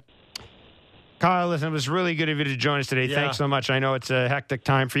 Yeah. Kyle, listen, it was really good of you to join us today. Yeah. Thanks so much. I know it's a hectic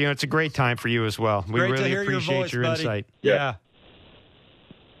time for you. It's a great time for you as well. We Great to really hear appreciate your voice, your buddy. insight. Yeah.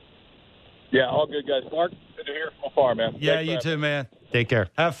 Yeah, all good, guys. Mark, good to hear from afar, man. Yeah, Thanks, you man. too, man. Take care.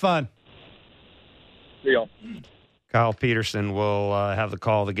 Have fun. See y'all. Kyle Peterson will have the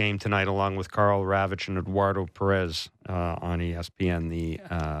call of the game tonight, along with Carl Ravitch and Eduardo Perez on ESPN, the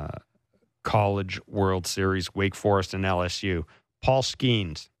College World Series, Wake Forest and LSU. Paul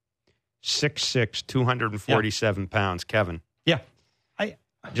Skeens, 6'6", 247 pounds. Kevin. Yeah.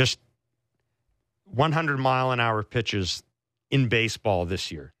 Just 100-mile-an-hour pitches in baseball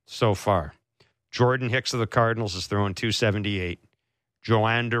this year so far. Jordan Hicks of the Cardinals is throwing 278.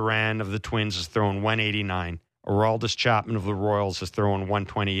 Joanne Duran of the Twins is throwing 189. Aroldis Chapman of the Royals is throwing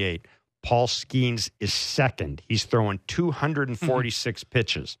 128. Paul Skeens is second. He's throwing 246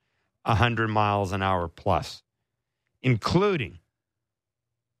 pitches, 100 miles an hour plus, including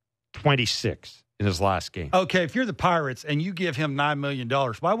 26 in his last game. Okay, if you're the Pirates and you give him $9 million,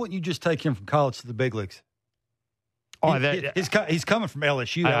 why wouldn't you just take him from college to the big leagues? Oh, He's coming from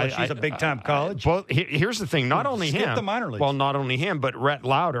LSU. LSU's a big-time college. Well, here's the thing. Not only Skip him. the minor leagues. Well, not only him, but Rhett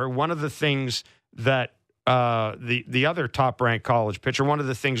Lauder. One of the things that the other top-ranked college pitcher, one of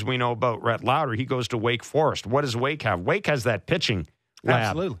the things we know about Rhett Lauder, he goes to Wake Forest. What does Wake have? Wake has that pitching lab.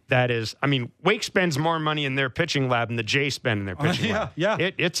 Absolutely. That is, I mean, Wake spends more money in their pitching lab than the Jays spend in their pitching lab. Yeah.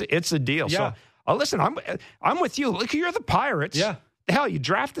 It's a deal. Yeah. So, listen, I'm with you. Look, you're the Pirates. Yeah. Hell, you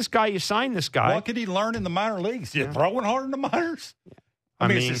draft this guy, you sign this guy. What could he learn in the minor leagues? You throwing hard in the minors? I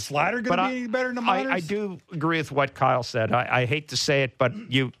mean, is his slider going to be any better in the minors? I do agree with what Kyle said. I hate to say it, but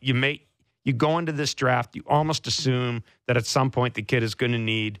you go into this draft, you almost assume that at some point the kid is going to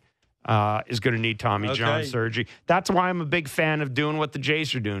need Tommy John surgery. That's why I'm a big fan of doing what the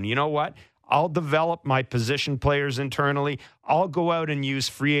Jays are doing. You know what? I'll develop my position players internally. I'll go out and use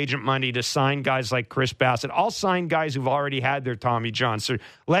free agent money to sign guys like Chris Bassett. I'll sign guys who've already had their Tommy John. So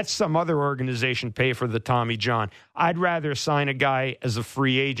let some other organization pay for the Tommy John. I'd rather sign a guy as a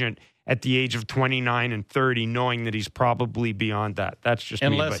free agent at the age of 29 and 30, knowing that he's probably beyond that. That's just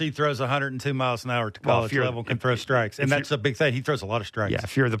Unless me. he throws 102 miles an hour to college level, can throw strikes. And that's a big thing. He throws a lot of strikes. Yeah,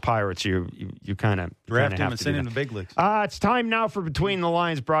 if you're the Pirates, you kind of draft him have and to send him to big leagues. It's time now for Between the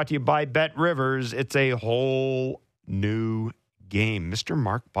Lines, brought to you by Bet Rivers. It's a whole new game. Mr.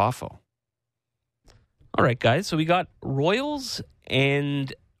 Mark Boffo. All right, guys. So we got Royals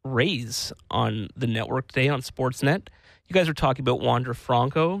and Rays on the network today on Sportsnet. You guys were talking about Wander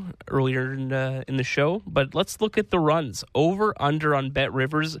Franco earlier in the show, but let's look at the runs. Over, under on Bet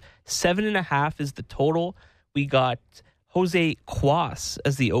Rivers, 7.5 is the total. We got Jose Cuas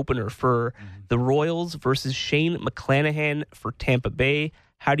as the opener for the Royals versus Shane McClanahan for Tampa Bay.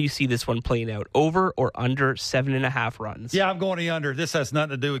 How do you see this one playing out? Over or under 7.5 runs? Yeah, I'm going the under. This has nothing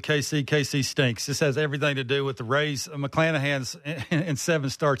to do with KC. KC stinks. This has everything to do with the Rays. McClanahan's in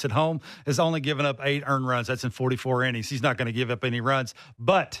 7 starts at home has only given up 8 earned runs. That's in 44 innings. He's not going to give up any runs.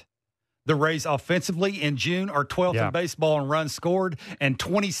 But the Rays offensively in June are 12th in baseball in runs scored and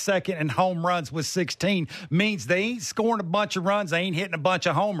 22nd in home runs with 16. Means they ain't scoring a bunch of runs. They ain't hitting a bunch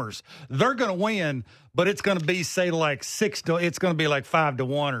of homers. They're going to win, but it's going to be, say, like 5-1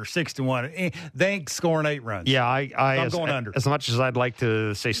 or 6-1. They ain't scoring 8 runs. Yeah, I'm going under. As much as I'd like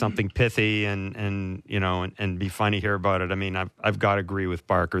to say something pithy and be funny here about it, I mean, I've got to agree with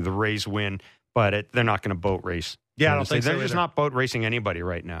Barker. The Rays win, but they're not going to boat race. Yeah, I don't think so. They're just not boat racing anybody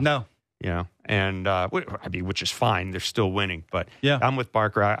right now. No. And which is fine. They're still winning, but yeah. I'm with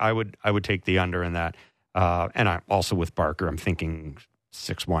Barker. I would take the under in that. And I'm also with Barker. I'm thinking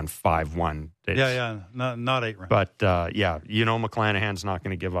 6-1, 5-1. Not 8 runs. But McClanahan's not going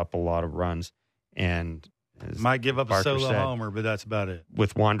to give up a lot of runs, and might give up Barker a solo said, homer, but that's about it.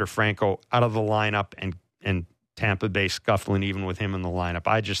 With Wander Franco out of the lineup and Tampa Bay scuffling even with him in the lineup,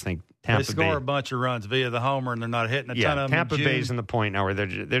 I just think Tampa Bay. They score a bunch of runs via the homer, and they're not hitting a ton of them. Tampa Bay's in the point now where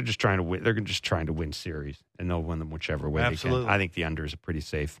they're just trying to win. They're just trying to win series, and they'll win them whichever way they can. I think the under is a pretty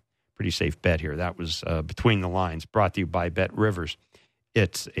safe bet here. That was Between the Lines, brought to you by Bet Rivers.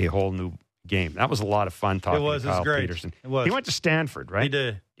 It's a whole new game. That was a lot of fun talking to Kyle Peterson. It was. He went to Stanford, right? He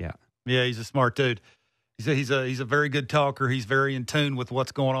did. Yeah. Yeah, he's a smart dude. He's a very good talker. He's very in tune with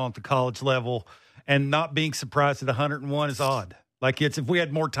what's going on at the college level, and not being surprised at 101 is odd. Like if we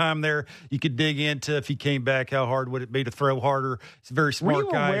had more time there, you could dig into if he came back, how hard would it be to throw harder? He's a very smart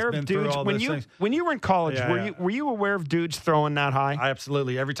guy. Were you aware of dudes when you were in college? Were you aware of dudes throwing that high?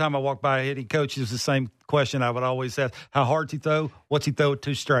 Absolutely. Every time I walked by a hitting coach, it was the same question I would always ask: how hard he throw? What's he throw with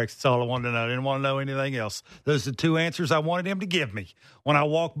 2 strikes? That's all I wanted to know. I didn't want to know anything else. Those are the 2 answers I wanted him to give me when I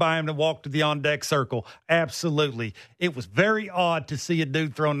walked by him to walk to the on deck circle. Absolutely. It was very odd to see a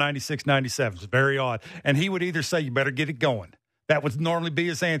dude throw 96, 97. It was very odd, and he would either say, "You better get it going." That would normally be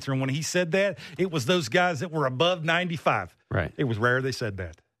his answer. And when he said that, it was those guys that were above 95. Right. It was rare they said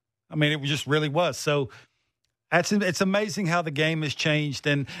that. I mean, it just really was. So it's amazing how the game has changed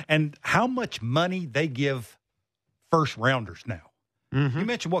and how much money they give first rounders now. Mm-hmm. You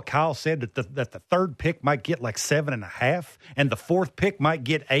mentioned what Kyle said, that the third pick might get like 7.5 and the fourth pick might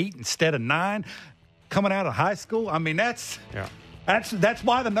get 8 instead of 9 coming out of high school. I mean, that's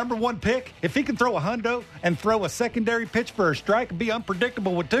why the number 1 pick, if he can throw a hundo and throw a secondary pitch for a strike and be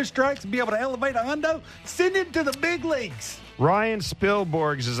unpredictable with 2 strikes and be able to elevate a hundo, send him to the big leagues. Ryan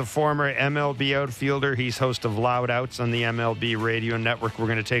Spilborghs is a former MLB outfielder. He's host of Loud Outs on the MLB Radio Network. We're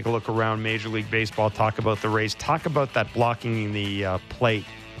going to take a look around Major League Baseball, talk about the Rays, talk about that blocking the plate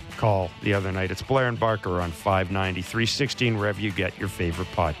call the other night. It's Blair and Barker on 590, 316, wherever you get your favorite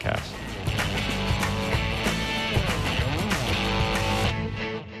podcast.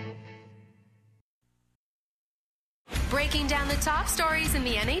 stories in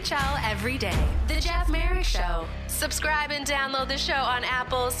the NHL every day. The Jeff Merrick Show. Subscribe and download the show on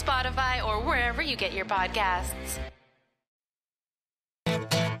Apple, Spotify, or wherever you get your podcasts.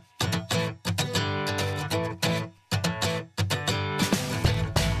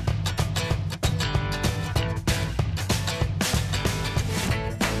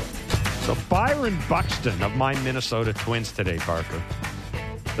 So Byron Buxton of my Minnesota Twins today, Parker.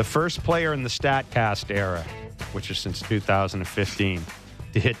 The first player in the StatCast era, which is since 2015,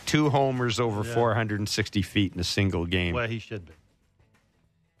 to hit 2 homers over 460 feet in a single game. Well, he should be.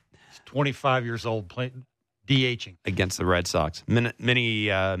 He's 25 years old, playing DHing. Against the Red Sox.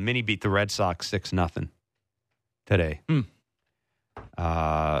 Mini beat the Red Sox 6-0 today.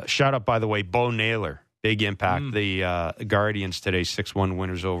 Shout out, by the way, Bo Naylor. Big impact. The Guardians today, 6-1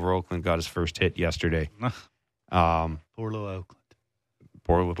 winners over Oakland, got his first hit yesterday. Poor little Oakland.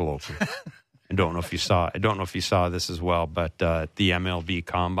 Poor little Oakland. I don't know if you saw this as well, but the MLB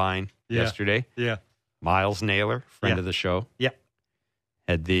Combine yesterday. Yeah. Miles Naylor, friend of the show. Yeah.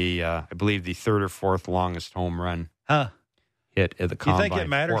 Had the I believe the third or fourth longest home run hit at the Combine. You think it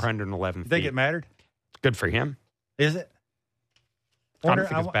matters? 411 You think feet. it mattered? It's good for him. Is it? I don't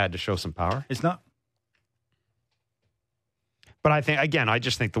think it's bad to show some power. It's not. But I think, again, I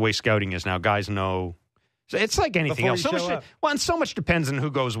just think the way scouting is now, guys know. It's like anything else. And so much depends on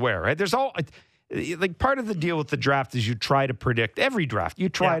who goes where, right? There's like part of the deal with the draft is you try to predict every draft. You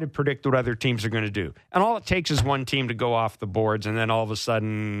try to predict what other teams are going to do, and all it takes is one team to go off the boards, and then all of a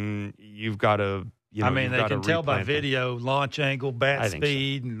sudden you've got to. They can tell by video, launch angle, bat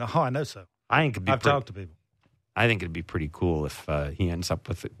speed, and I know so. I've talked to people. I think it'd be pretty cool if he ends up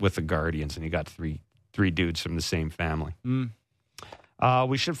with the Guardians, and he got three dudes from the same family.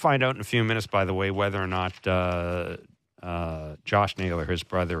 We should find out in a few minutes, by the way, whether or not Josh Naylor, his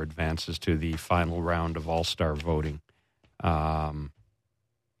brother, advances to the final round of All-Star voting. I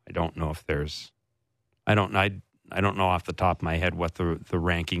don't know if there's. I don't know off the top of my head what the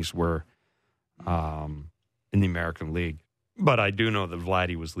rankings were in the American League, but I do know that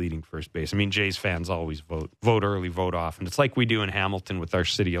Vladdy was leading first base. I mean, Jays fans always vote early, vote often. It's like we do in Hamilton with our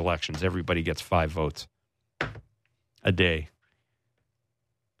city elections. Everybody gets 5 votes a day.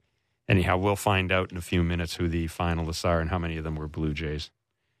 Anyhow, we'll find out in a few minutes who the finalists are and how many of them were Blue Jays.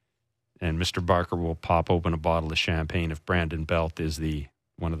 And Mr. Barker will pop open a bottle of champagne if Brandon Belt is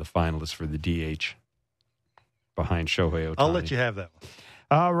one of the finalists for the DH behind Shohei Ohtani. I'll let you have that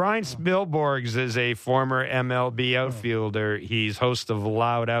one. Ryan Spilborghs is a former MLB outfielder. He's host of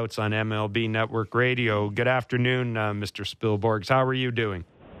Loud Outs on MLB Network Radio. Good afternoon, Mr. Spilborghs. How are you doing?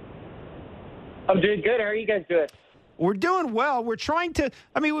 I'm doing good. How are you guys doing? We're doing well. We're trying to.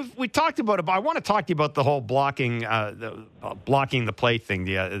 I mean, we talked about it, but I want to talk to you about the whole blocking the play thing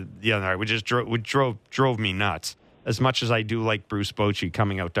the other night, which drove me nuts. As much as I do like Bruce Bochy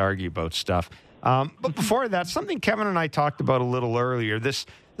coming out to argue about stuff. But before that, something Kevin and I talked about a little earlier. This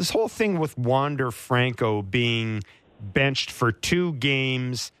whole thing with Wander Franco being benched for 2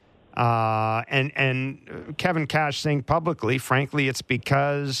 games, and Kevin Cash saying publicly, frankly, it's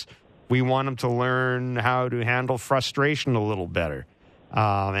because we want him to learn how to handle frustration a little better.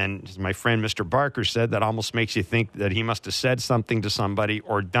 And as my friend Mr. Barker said, that almost makes you think that he must have said something to somebody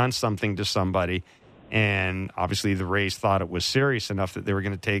or done something to somebody. And obviously the Rays thought it was serious enough that they were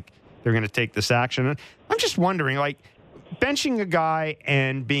going to take this action. And I'm just wondering, like, benching a guy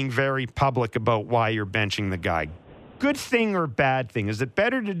and being very public about why you're benching the guy, good thing or bad thing? Is it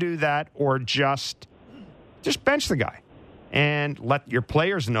better to do that or just bench the guy? And let your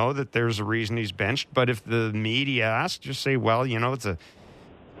players know that there's a reason he's benched. But if the media asks, just say, well, it's a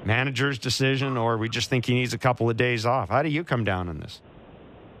manager's decision, or we just think he needs a couple of days off. How do you come down on this?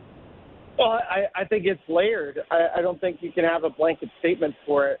 Well, I think it's layered. I don't think you can have a blanket statement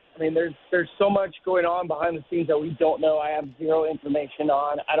for it. I mean, there's so much going on behind the scenes that we don't know. I have zero information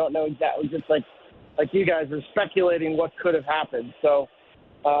on. I don't know exactly. Just like you guys are speculating what could have happened. So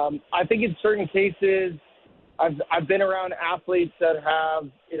I think in certain cases, I've been around athletes that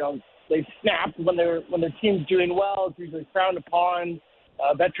have, they snap when their team's doing well. It's usually frowned upon.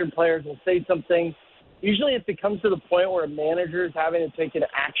 Veteran players will say something. Usually if it comes to the point where a manager is having to take an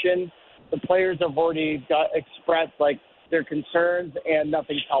action, the players have already expressed their concerns and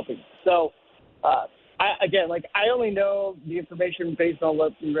nothing's helping. So I only know the information based on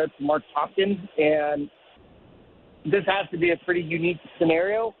what we read from Mark Hopkins, and this has to be a pretty unique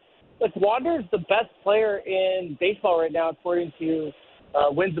scenario. Look, Wander's the best player in baseball right now, according to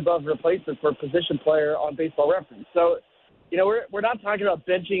wins above replacement for a position player on Baseball Reference. So, we're not talking about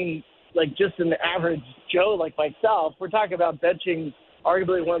benching just an average Joe like myself. We're talking about benching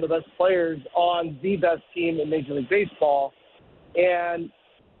arguably one of the best players on the best team in Major League Baseball. And,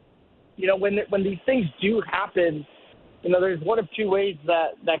 when these things do happen, there's one of two ways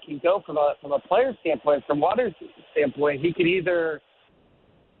that can go from a player standpoint. From Wander's standpoint, he could either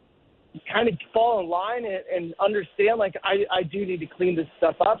kind of fall in line and understand, like, I do need to clean this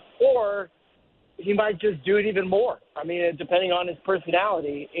stuff up, or he might just do it even more. I mean, depending on his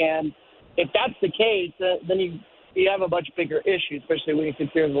personality. And if that's the case, then you have a much bigger issue, especially when you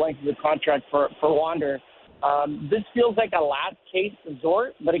consider the length of the contract for Wander. This feels like a last case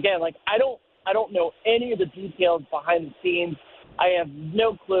resort, but again, like, I don't know any of the details behind the scenes. I have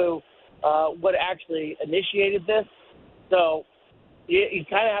no clue what actually initiated this. So you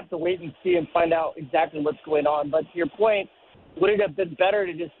kind of have to wait and see and find out exactly what's going on. But to your point, would it have been better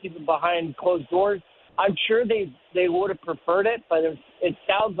to just keep it behind closed doors? I'm sure they would have preferred it, but it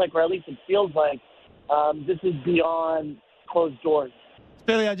sounds like, or at least it feels like, this is beyond closed doors.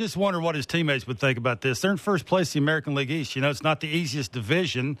 Spilly, I just wonder what his teammates would think about this. They're in first place in the American League East. It's not the easiest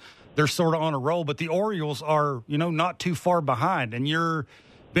division. They're sort of on a roll, but the Orioles are, not too far behind, and you're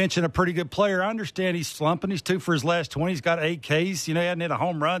benching a pretty good player. I understand he's slumping. He's 2 for his last 20. He's got 8 Ks. He hadn't hit a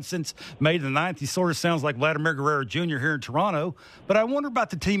home run since May the 9th. He sort of sounds like Vladimir Guerrero Jr. here in Toronto. But I wonder about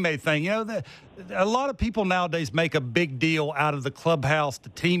the teammate thing. A lot of people nowadays make a big deal out of the clubhouse, the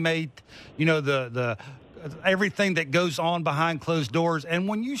teammate, the everything that goes on behind closed doors. And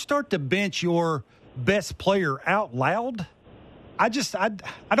when you start to bench your best player out loud, I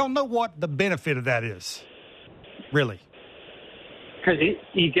don't know what the benefit of that is, really. Because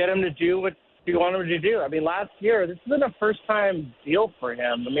you get him to do what you want him to do. I mean, last year, this has been a first-time deal for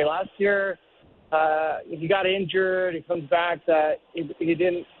him. I mean, last year, he got injured. He comes back. He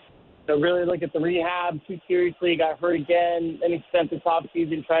didn't really look at the rehab too seriously. He got hurt again. Then he spent this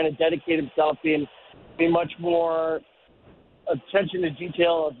offseason trying to dedicate himself, being much more attention to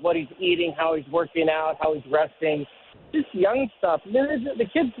detail of what he's eating, how he's working out, how he's resting. Just young stuff. And then the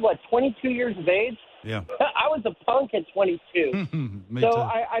kid's, 22 years of age? Yeah. I was a punk at 22. So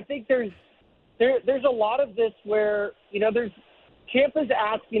I think there's a lot of this where, Tampa's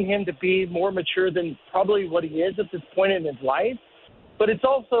asking him to be more mature than probably what he is at this point in his life. But it's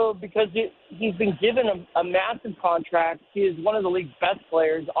also because he's been given a massive contract. He is one of the league's best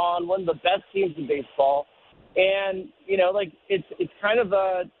players on one of the best teams in baseball. And, it's kind of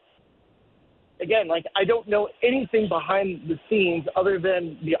I don't know anything behind the scenes other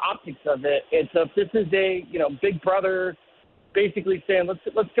than the optics of it. And so if this is a, big brother basically saying,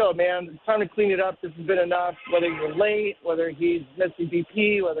 let's go, man. It's time to clean it up. This has been enough. Whether you're late, whether he's missing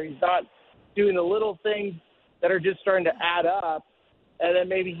BP, whether he's not doing the little things that are just starting to add up. And then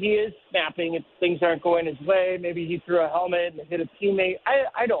maybe he is snapping if things aren't going his way. Maybe he threw a helmet and hit a teammate.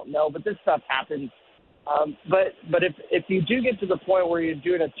 I don't know, but this stuff happens. But if you do get to the point where you're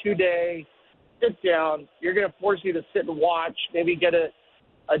doing a 2-day sit down, you're going to force you to sit and watch, maybe get a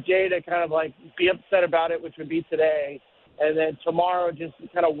day to kind of be upset about it, which would be today. And then tomorrow just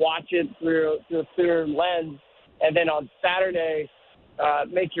kind of watch it through a clear lens. And then on Saturday,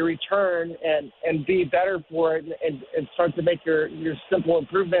 make your return and be better for it and start to make your simple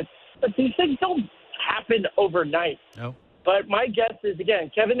improvements. But these things don't happen overnight. No. But my guess is,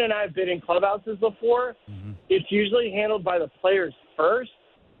 again, Kevin and I have been in clubhouses before. Mm-hmm. It's usually handled by the players first.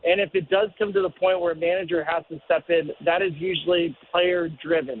 And if it does come to the point where a manager has to step in, that is usually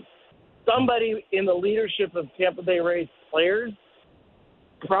player-driven. Somebody in the leadership of Tampa Bay Rays players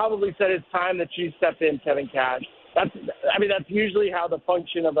probably said it's time that you step in, Kevin Cash. That's usually how the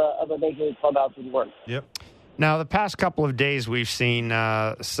function of a major league clubhouse would work. Yep. Now, the past couple of days, we've seen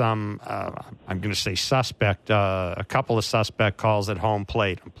some, I'm going to say suspect, a couple of suspect calls at home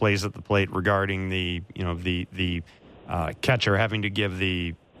plate, plays at the plate regarding the catcher having to give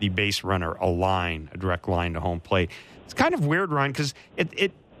the base runner a direct line to home plate. It's kind of weird, Ryan, because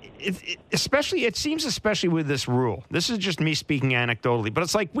it seems especially with this rule. This is just me speaking anecdotally, but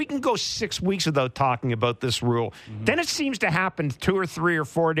it's like we can go 6 weeks without talking about this rule. Mm-hmm. Then it seems to happen 2 or 3 or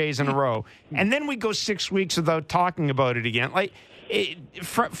 4 days in a row, and then we go 6 weeks without talking about it again.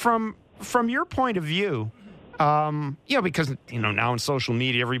 From your point of view, because now in social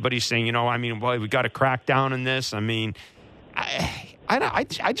media everybody's saying, we got to crack down on this. I mean,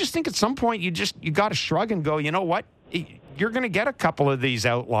 I just think at some point you got to shrug and go, you know what? You're going to get a couple of these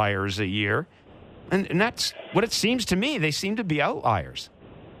outliers a year. And that's what it seems to me. They seem to be outliers.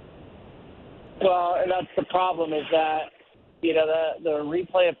 Well, and that's the problem is that, the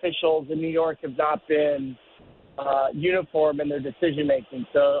replay officials in New York have not been uniform in their decision-making.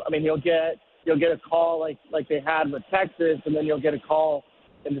 So, you'll get a call like they had with Texas, and then you'll get a call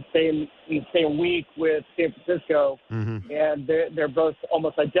in the same week with San Francisco, mm-hmm. and they're both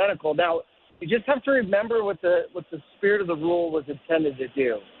almost identical. Now, you just have to remember what the spirit of the rule was intended to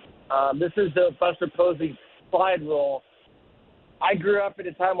do. This is the Buster Posey slide rule. I grew up at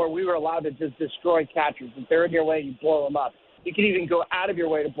a time where we were allowed to just destroy catchers. If they're in your way, you blow them up. You could even go out of your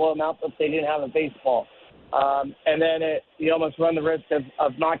way to blow them up if they didn't have a baseball. And then you almost run the risk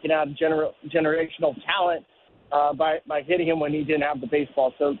of knocking out generational talent by hitting him when he didn't have the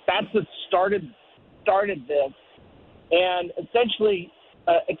baseball. So that's what started this. And essentially,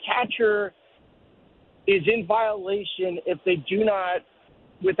 a catcher is in violation if they do not,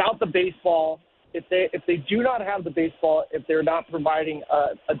 without the baseball, if they do not have the baseball, if they're not providing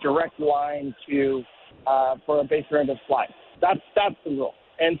a direct line to for a base runner to slide. That's the rule.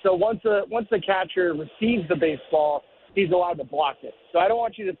 And so once the catcher receives the baseball, he's allowed to block it. So I don't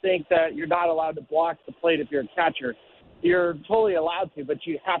want you to think that you're not allowed to block the plate if you're a catcher. You're totally allowed to, but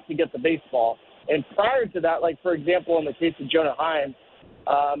you have to get the baseball. And prior to that, like, for example, in the case of Jonah Heim,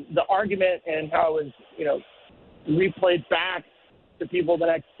 the argument and how it was, replayed back to people the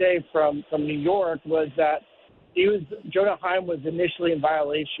next day from New York was that Jonah Heim was initially in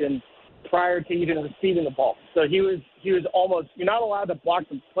violation prior to even receiving the ball. So he was almost, you're not allowed to block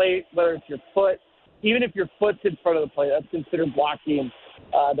the plate, whether it's your foot, even if your foot's in front of the plate, that's considered blocking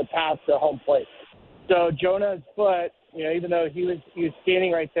the path to home plate. So Jonah's foot, even though he was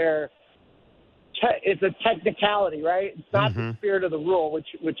standing right there, it's a technicality, right? It's not the spirit of the rule,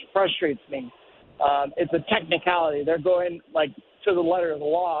 which frustrates me. It's a technicality. They're going to the letter of the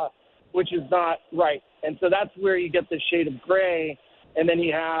law, which is not right. And so that's where you get the shade of gray. And then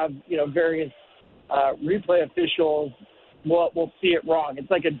you have, various replay officials will see it wrong. It's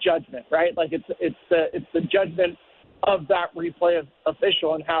like a judgment, right? Like it's the judgment of that replay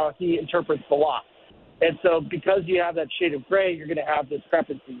official and how he interprets the law. And so because you have that shade of gray, you're going to have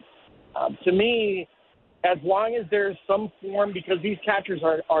discrepancies. To me, as long as there's some form, because these catchers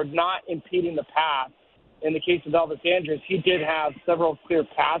are not impeding the path. In the case of Elvis Andrus, he did have several clear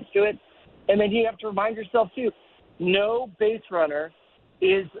paths to it. And then you have to remind yourself, too, no base runner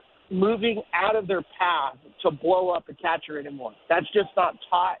is moving out of their path to blow up a catcher anymore. That's just not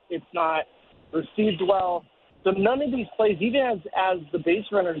taught. It's not received well. So none of these plays, even as the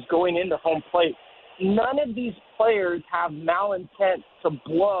base runner is going into home plate, none of these players have malintent to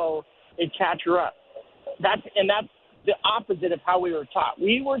blow a catcher up. That's the opposite of how we were taught.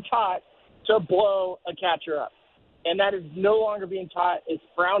 We were taught to blow a catcher up, and that is no longer being taught. It's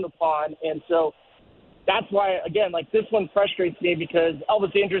frowned upon, and so that's why, again, this one frustrates me because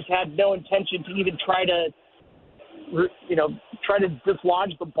Elvis Andrus had no intention to even try to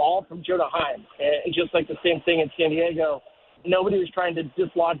dislodge the ball from Jonah Heim. And just like the same thing in San Diego, nobody was trying to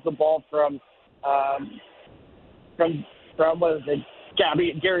dislodge the ball from what is it,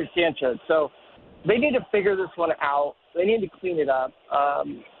 Gary Sanchez. So they need to figure this one out. They need to clean it up.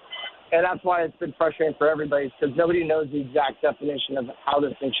 And that's why it's been frustrating for everybody, because nobody knows the exact definition of how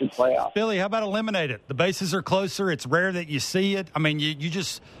this thing should play out. Billy, how about eliminate it? The bases are closer. It's rare that you see it. I mean, you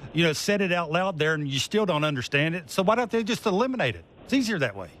just, said it out loud there, and you still don't understand it. So why don't they just eliminate it? It's easier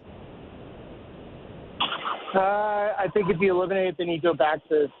that way. I think if you eliminate it, then you go back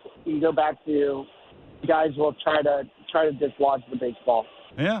to guys will try to dislodge the baseball.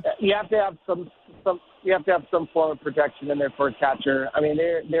 Yeah. You have to have some form of protection in there for a catcher. I mean,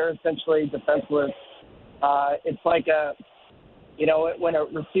 they're essentially defenseless. It's like when a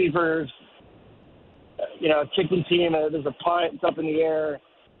receiver's, a kicking team, there's a punt, it's up in the air,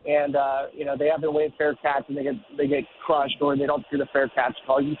 and they haven't waived fair catch and they get crushed or they don't do the fair catch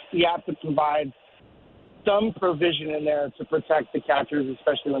call. You have to provide some provision in there to protect the catchers,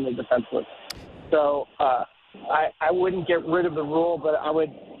 especially when they're defenseless. So I wouldn't get rid of the rule, but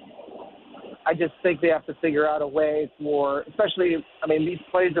I just think they have to figure out a way for, especially, these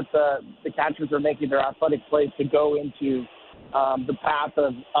plays that the catchers are making, their athletic plays to go into the path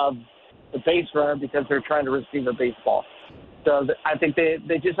of the base runner because they're trying to receive a baseball. So I think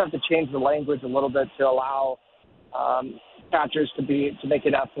they just have to change the language a little bit to allow catchers to make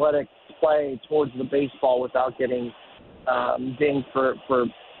an athletic play towards the baseball without getting dinged for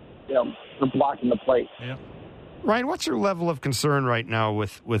blocking the plate. Yeah. Ryan, what's your level of concern right now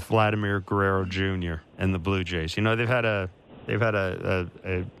with Vladimir Guerrero Jr. and the Blue Jays? They've had it's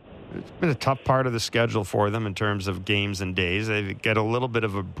been a tough part of the schedule for them in terms of games and days. They get a little bit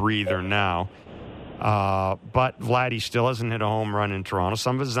of a breather now, but Vladdy still hasn't hit a home run in Toronto.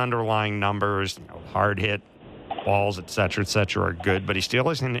 Some of his underlying numbers, hard hit balls, et cetera, are good, but he still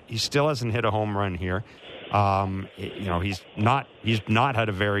hasn't hit a home run here. He's not had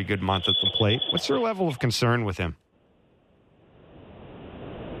a very good month at the plate. What's your level of concern with him?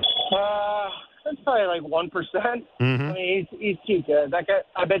 That's probably like 1%. Mm-hmm. I mean, he's too good. That guy,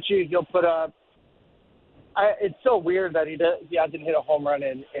 I bet you he'll put up. It's so weird that he hasn't hit a home run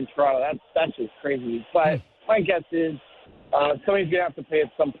in Toronto. That's just crazy. But my guess is somebody's gonna have to pay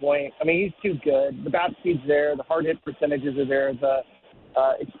at some point. I mean, he's too good. The bat speed's there. The hard hit percentages are there. The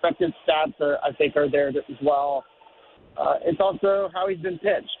expected stats I think are there as well. It's also how he's been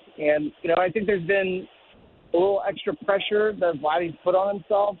pitched, and I think there's been a little extra pressure that Vladdy's put on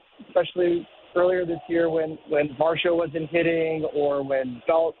himself, especially earlier this year when Varsho wasn't hitting or when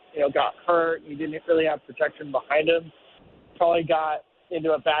Belt, got hurt and he didn't really have protection behind him. Probably got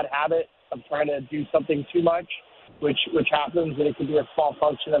into a bad habit of trying to do something too much, which happens, and it can be a small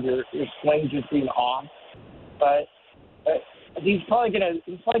function of your swing just being off. But he's probably gonna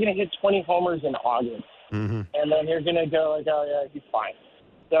hit 20 homers in August, and then you're gonna go like, oh yeah, he's fine.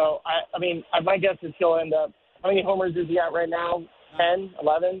 So I mean, my guess is he'll end up. How many homers is he at right now? 10,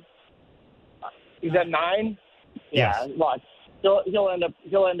 11? He's at 9. Yeah, lots. He'll end up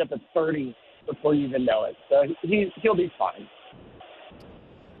at 30 before you even know it. So he'll be fine.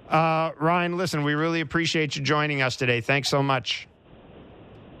 Ryan, listen, we really appreciate you joining us today. Thanks so much.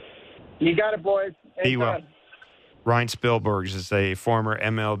 You got it, boys. Be well. Ryan Spilbergs is a former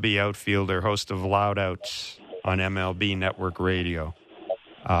MLB outfielder, host of Loud Outs on MLB Network Radio.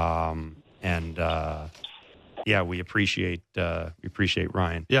 We appreciate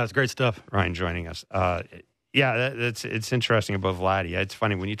Ryan. Yeah, it's great stuff. Ryan joining us. It's interesting about Vladdy. It's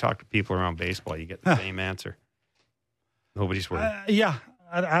funny when you talk to people around baseball, you get the same answer. Nobody's worried.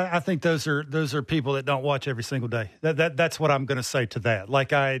 I think those are people that don't watch every single day. That's what I'm going to say to that.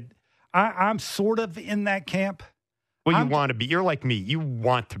 Like I'm sort of in that camp. Well, you want to be. You're like me. You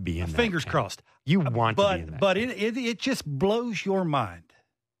want to be in that fingers camp. Crossed. You want to be in that But camp. it just blows your mind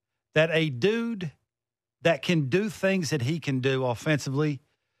that a dude that can do things that he can do offensively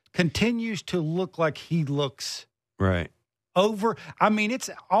continues to look like he looks right over. I mean,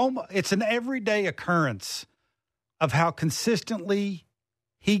 it's an everyday occurrence of how consistently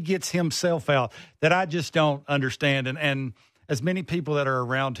he gets himself out that I just don't understand. And as many people that are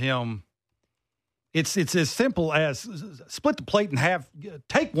around him, it's as simple as split the plate and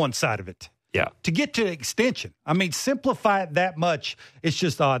take one side of it. Yeah. To get to extension. I mean, simplify it that much. It's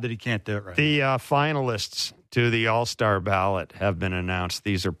just odd that he can't do it right. The finalists to the All-Star ballot have been announced.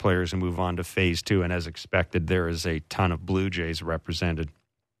 These are players who move on to Phase 2, and as expected, there is a ton of Blue Jays represented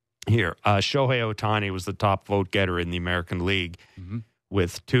here. Shohei Ohtani was the top vote getter in the American League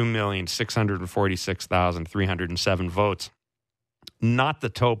with 2,646,307 votes. Not the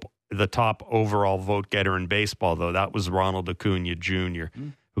top overall vote getter in baseball, though. That was Ronald Acuna Jr.,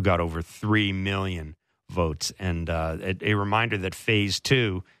 who got over 3 million votes. And a reminder that Phase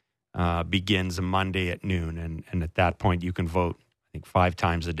 2 begins a Monday at noon, and at that point you can vote, I think, 5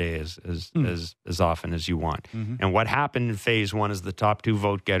 times a day as often as you want. And what happened in Phase 1 is the top 2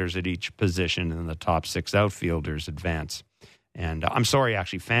 vote getters at each position and the top 6 outfielders advance. And I'm sorry,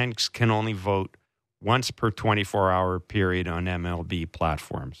 actually, fans can only vote once per 24-hour period on MLB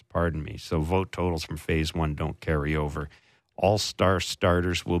platforms. Pardon me. So vote totals from Phase 1 don't carry over. All-Star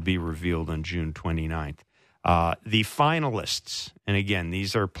starters will be revealed on June 29th. The finalists, and again,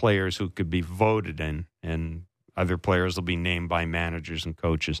 these are players who could be voted in, and other players will be named by managers and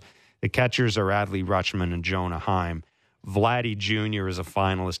coaches. The catchers are Adley Rutschman and Jonah Heim. Vladdy Jr. is a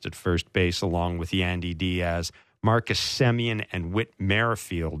finalist at first base, along with Yandy Diaz. Marcus Semien and Whit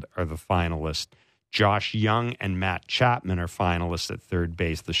Merrifield are the finalists. Josh Young and Matt Chapman are finalists at third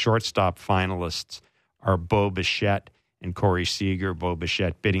base. The shortstop finalists are Bo Bichette and Corey Seager. Bo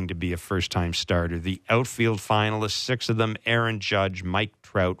Bichette bidding to be a first-time starter. The outfield finalists, 6 of them: Aaron Judge, Mike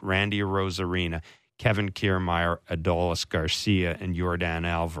Trout, Randy Arozarena, Kevin Kiermaier, Adolis Garcia, and Yordan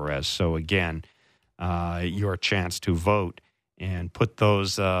Alvarez. So again, your chance to vote and put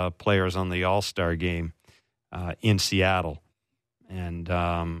those players on the All-Star game in Seattle. And,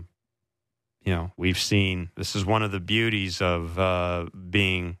 we've seen, this is one of the beauties of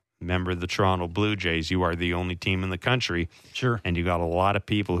being a member of the Toronto Blue Jays. You are the only team in the country. Sure. And you got a lot of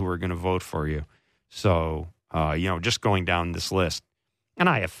people who are going to vote for you. So, just going down this list. And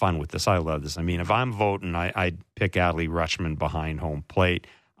I have fun with this. I love this. I mean, if I'm voting, I'd pick Adley Rutschman behind home plate.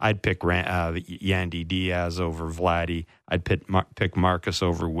 I'd pick Yandy Diaz over Vladdy. I'd pick Marcus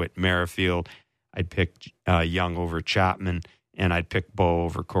over Whit Merrifield. I'd pick Young over Chapman. And I'd pick Bo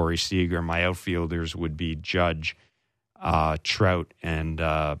over Corey Seager. My outfielders would be Judge, Trout, and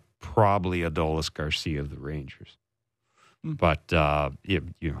probably Adolis Garcia of the Rangers. But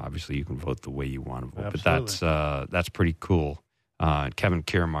obviously you can vote the way you want to vote. Absolutely. But that's pretty cool. Kevin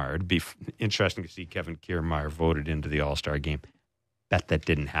Kiermaier. It'd be interesting to see Kevin Kiermaier voted into the All-Star game. bet that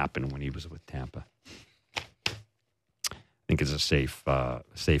didn't happen when he was with Tampa. I think it's a safe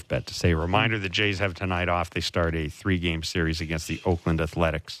bet to say. A reminder, the Jays have tonight off. They start a 3-game series against the Oakland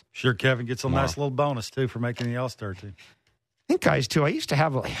Athletics. Sure, Kevin gets a nice little bonus, too, for making the All-Star team. I think, guys, too, I used to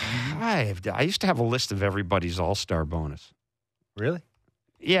have a list of everybody's All-Star bonus. Really?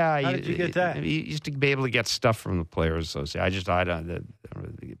 Yeah. How did you get that? You used to be able to get stuff from the Players Association. I don't, the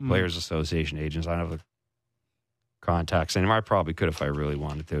Players Association agents, I don't have the contacts anymore. I probably could if I really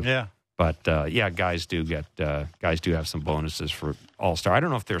wanted to. Yeah. But, guys do have some bonuses for All-Star. I don't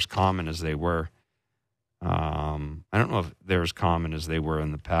know if they're as common as they were. I don't know if they're as common as they were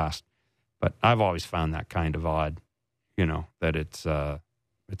in the past. But I've always found that kind of odd, that it's a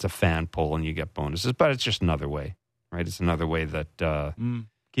fan poll and you get bonuses. But it's just another way, right? It's another way that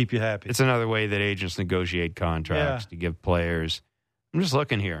keep you happy. It's another way that agents negotiate contracts to give players. I'm just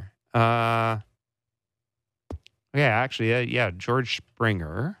looking here. George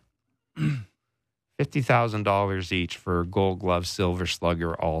Springer, $50,000 each for Gold Glove, Silver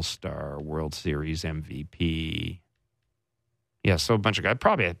Slugger, All-Star, World Series MVP. Yeah, so a bunch of guys.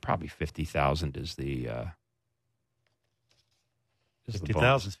 Probably 50,000 is the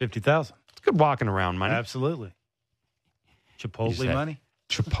 50,000 is 50,000. It's good walking around money. Absolutely. Chipotle money.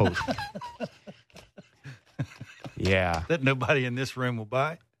 Chipotle. Yeah. That nobody in this room will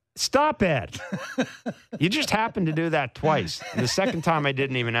buy. Stop it. You just happened to do that twice. The second time I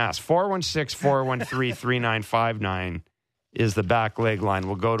didn't even ask. 416-413-3959 is the back leg line.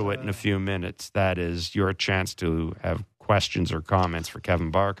 We'll go to it in a few minutes. That is your chance to have questions or comments for Kevin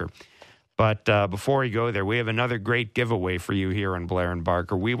Barker. But before we go there, we have another great giveaway for you here on Blair and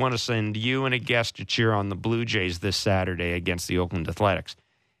Barker. We want to send you and a guest to cheer on the Blue Jays this Saturday against the Oakland Athletics.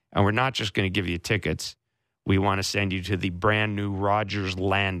 And we're not just going to give you tickets. We want to send you to the brand new Rogers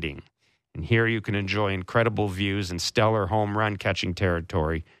Landing. And here you can enjoy incredible views and stellar home run catching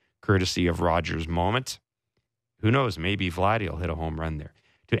territory, courtesy of Rogers Moments. Who knows, maybe Vladdy will hit a home run there.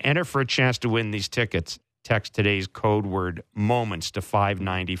 To enter for a chance to win these tickets, text today's code word MOMENTS to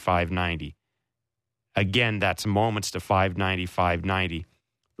 590-590. Again, that's MOMENTS to 590-590.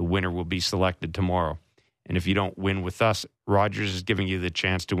 The winner will be selected tomorrow. And if you don't win with us, Rogers is giving you the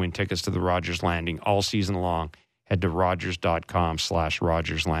chance to win tickets to the Rogers Landing all season long. Head to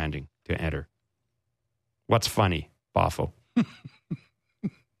Rogers.com/Rogers Landing to enter. What's funny, Boffo?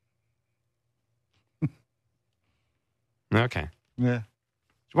 Okay. Yeah.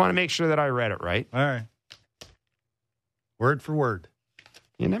 Just want to make sure that I read it right. All right. Word for word.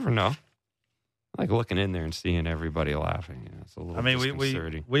 You never know. I like looking in there and seeing everybody laughing. It's a little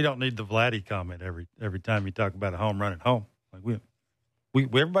disconcerting. we don't need the Vladdy comment every time you talk about a home run at home. Like we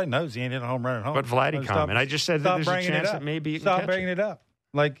everybody knows he ain't hit a home run at home. But Vladdy comment. I just said that there's a chance that maybe you can stop bringing it up.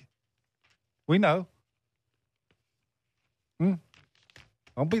 Like we know.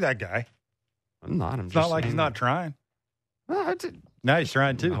 Don't be that guy. I'm not. It's not like he's not trying. Well, now he's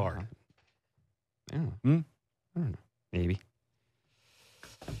trying too hard. Yeah. I don't know. Maybe.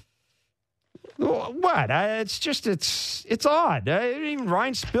 What? It's odd. Even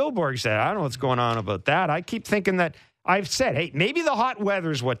Ryan Spilborg said, I don't know what's going on about that. I keep thinking that I've said, hey, maybe the hot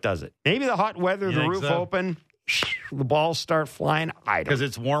weather is what does it. Maybe the hot weather, the roof open, the balls start flying. I don't. Because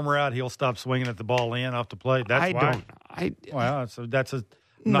it's warmer out, he'll stop swinging at the ball in off the plate. That's why. Well, so that's a.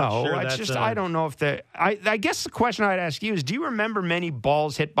 No, sure it's just I don't know if the. I guess the question I'd ask you is, do you remember many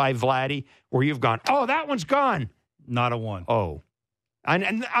balls hit by Vladdy where you've gone, oh, that one's gone? Not a one. Oh,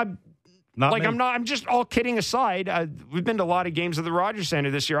 and not like me. I'm just all kidding aside. We've been to a lot of games at the Rogers Center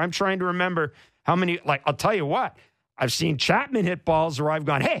this year. I'm trying to remember how many. Like I'll tell you what, I've seen Chapman hit balls where I've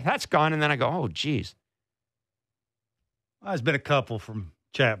gone, hey, that's gone, and then I go, oh, geez. There's been a couple from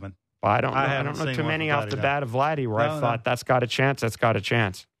Chapman. Well, I don't know too many off the bat of Vladdy where I thought that's got a chance. That's got a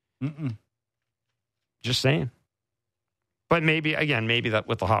chance. Just saying. But maybe that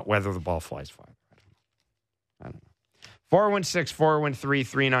with the hot weather, the ball flies far. I don't know.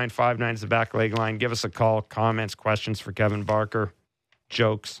 416-413-3959 is the back leg line. Give us a call. Comments, questions for Kevin Barker,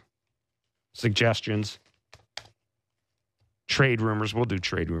 jokes, suggestions, trade rumors. We'll do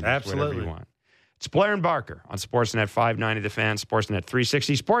trade rumors. Absolutely. Whatever you want. It's Blair and Barker on Sportsnet 590 The Fan, Sportsnet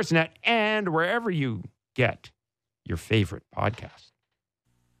 360, Sportsnet, and wherever you get your favorite podcast.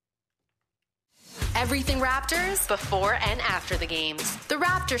 Everything Raptors before and after the games. The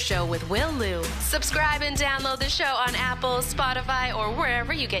Raptor Show with Will Liu. Subscribe and download the show on Apple, Spotify, or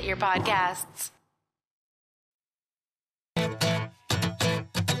wherever you get your podcasts.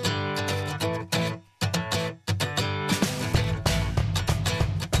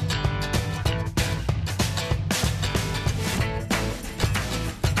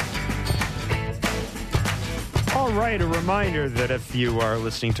 All All right, a reminder that if you are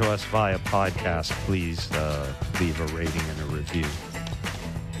listening to us via podcast, please leave a rating and a review.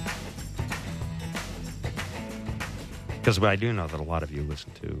 Because I do know that a lot of you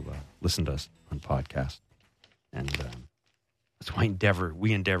listen to us on podcast, and that's why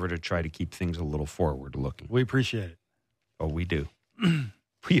we endeavor to try to keep things a little forward looking. We appreciate it. Oh, we do.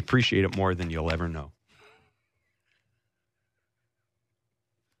 We appreciate it more than you'll ever know.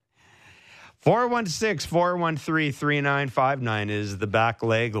 416-413-3959 is the back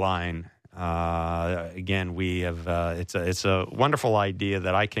leg line. Again, we have it's a wonderful idea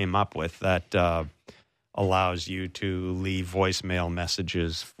that I came up with that allows you to leave voicemail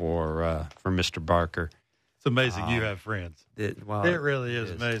messages for Mr. Barker. It's amazing you have friends. It really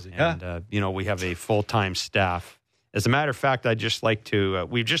is amazing. And we have a full-time staff. As a matter of fact, I'd just like to.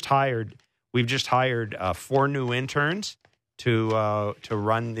 We've just hired 4 new interns to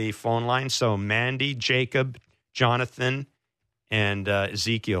run the phone line. So Mandy, Jacob, Jonathan, and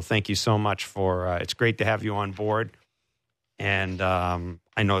Ezekiel, thank you so much for. It's great to have you on board. And I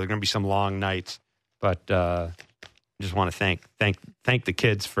know there are going to be some long nights, but just want to thank the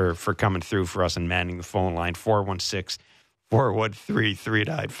kids for coming through for us and manning the phone line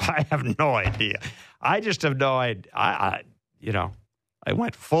 416-413-3959. I have no idea. I just have no idea. I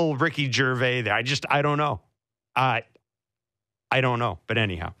went full Ricky Gervais there. I don't know. I don't know. But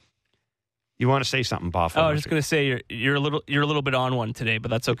anyhow, you want to say something, Buffalo? Oh, I was just going to say you're a little bit on one today, but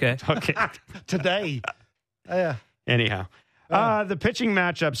that's okay. Okay. Today. Yeah. Anyhow, the pitching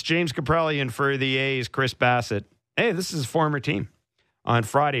matchups: James Caprelli and for the A's, Chris Bassett. Hey, this is his former team. On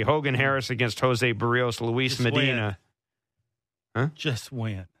Friday, Hogan Harris against Jose Barrios, Luis Medina. Huh? Just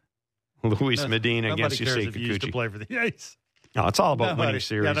win. Luis Medina against Yusei Kikuchi. Used to play for the A's. No, it's all about winning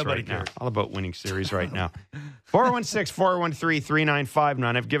series right now. All about winning series right now.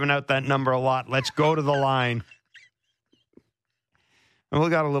 416-413-3959. I've given out that number a lot. Let's go to the line. And we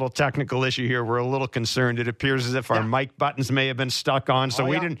got a little technical issue here. We're a little concerned. It appears as if our mic buttons may have been stuck on. So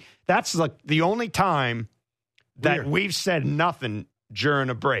we didn't. That's like the only time that we've said nothing during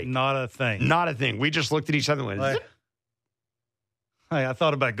a break. Not a thing. Not a thing. We just looked at each other and went, hey, I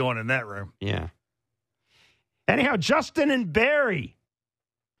thought about going in that room. Yeah. Anyhow, Justin and Barry.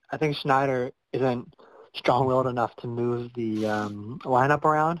 I think Schneider isn't strong-willed enough to move the lineup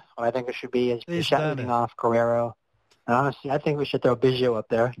around. What I think it should be is Bichette leading off Guerrero. And honestly, I think we should throw Biggio up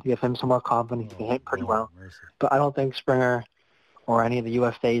there to give him some more confidence. He can hit pretty well. Mercy. But I don't think Springer or any of the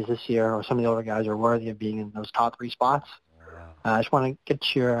UFAs this year or some of the older guys are worthy of being in those top 3 spots. I just want to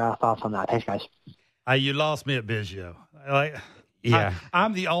get your thoughts on that. Thanks, guys. You lost me at Biggio. Yeah.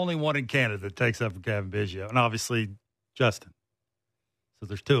 I'm the only one in Canada that takes up for Kevin Biggio, and obviously Justin. So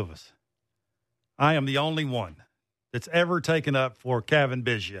there's 2 of us. I am the only one that's ever taken up for Kevin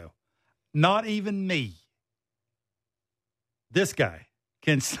Biggio. Not even me. This guy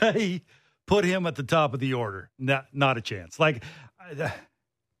can say, put him at the top of the order. Not a chance.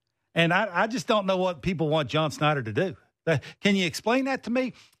 And I just don't know what people want John Schneider to do. Can you explain that to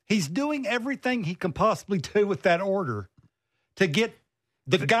me? He's doing everything he can possibly do with that order to get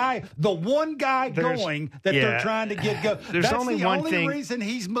the one guy going that they're trying to get go. That's only the only reason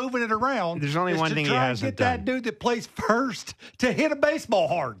he's moving it around. There's only one thing he hasn't done. That dude that plays first to hit a baseball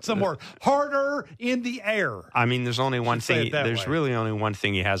hard somewhere harder in the air. I mean, there's only one thing. There's really only one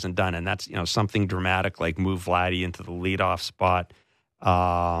thing he hasn't done, and that's something dramatic like move Vladdy into the leadoff spot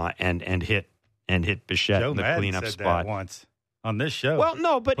and hit Bichette in the cleanup said spot that once on this show. Well,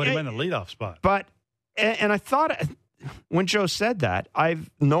 no, but put him in the leadoff spot. But and I thought. When Joe said that, I've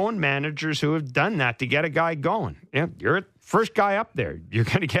known managers who have done that to get a guy going. You're first guy up there. You're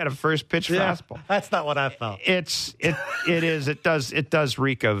going to get a first pitch fastball. That's not what I thought. It does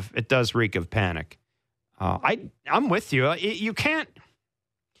reek of panic. I'm with you. You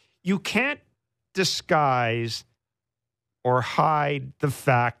can't disguise or hide the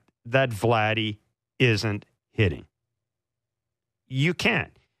fact that Vladdy isn't hitting. You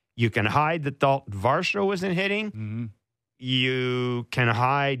can't. You can hide that Dalton Varsho isn't hitting. Mm-hmm. You can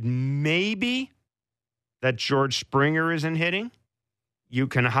hide maybe that George Springer isn't hitting. You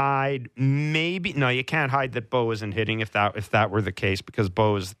can hide maybe. No, you can't hide that Bo isn't hitting if that were the case, because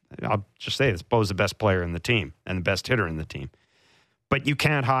I'll just say this, Bo's the best player in the team and the best hitter in the team. But you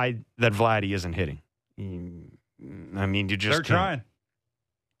can't hide that Vladdy isn't hitting. I mean, you just They're trying.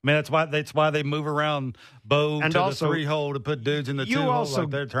 I mean, that's why they move around Bo and to also, the 3-hole to put dudes in the 2-hole.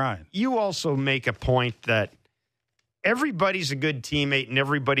 Like they're trying. You also make a point that everybody's a good teammate and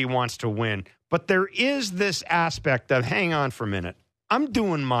everybody wants to win. But there is this aspect of, hang on for a minute, I'm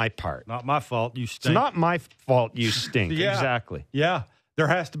doing my part. Not my fault, you stink. It's not my fault, you stink. Yeah. Exactly. Yeah, there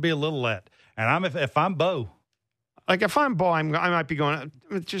has to be a little let. And if I'm Bo, Like, if I'm Bo, I might be going,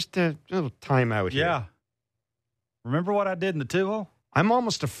 just a little timeout here. Yeah. Remember what I did in the 2-hole? I'm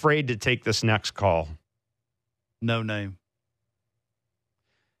almost afraid to take this next call. No name.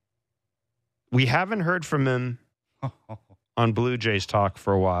 We haven't heard from him on Blue Jays Talk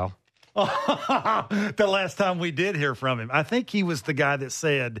for a while. The last time we did hear from him, I think he was the guy that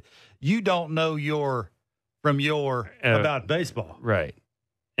said, "You don't know about baseball." Right.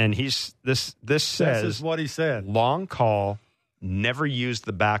 And this says, this is what he said. Long call, never used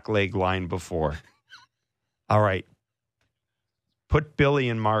the back leg line before. All right. Put Billy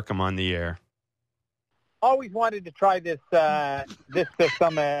and Markham on the air. Always wanted to try this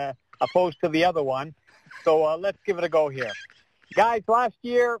system opposed to the other one. So let's give it a go here. Guys, last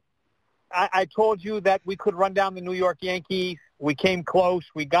year I told you that we could run down the New York Yankees. We came close.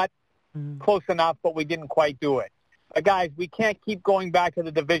 We got close enough, but we didn't quite do it. Guys, we can't keep going back to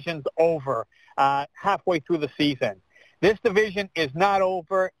the divisions over halfway through the season. This division is not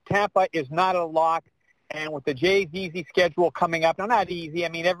over. Tampa is not a lock. And with the Jays' easy schedule coming up, now not easy. I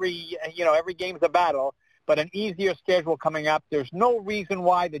mean, every game's a battle, but an easier schedule coming up. There's no reason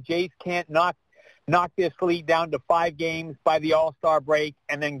why the Jays can't knock this lead down to 5 games by the All-Star break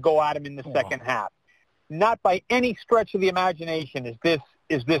and then go at them in the second half. Not by any stretch of the imagination is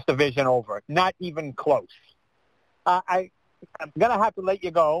this division over. Not even close. I'm going to have to let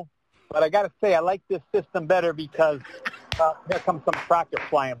you go, but I got to say I like this system better because here comes some tractor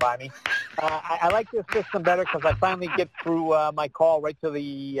flying by me. I like this system better because I finally get through my call right to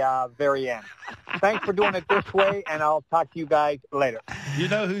the very end. Thanks for doing it this way, and I'll talk to you guys later. You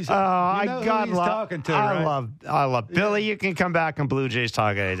know who's talking to, right? I love Billy. You can come back on Blue Jays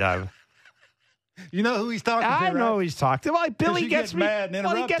Talk anytime. You know who he's talking to, I right? know he's talking to. Well, Billy gets me mad and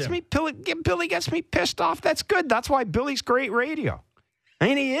interrupt him. Billy gets me pissed off. That's good. That's why Billy's great radio. I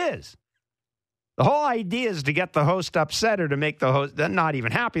mean, he is. The whole idea is to get the host upset or to make the host not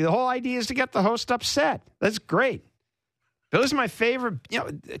even happy. The whole idea is to get the host upset. That's great. Billy's my favorite.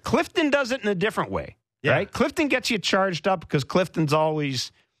 Clifton does it in a different way, right? Clifton gets you charged up because Clifton's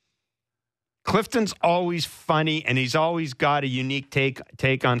always funny, and he's always got a unique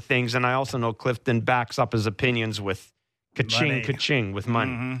take on things. And I also know Clifton backs up his opinions with ka-ching with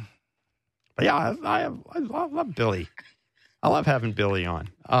money. Mm-hmm. But yeah, I love Billy. I love having Billy on.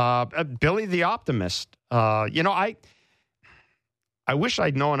 Billy the optimist. I wish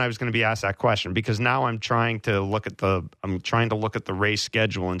I'd known I was going to be asked that question because now I'm trying to look at the race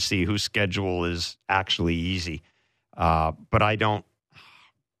schedule and see whose schedule is actually easy. But I don't.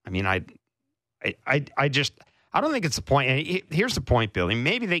 I mean, I don't think it's the point. Here's the point, Billy.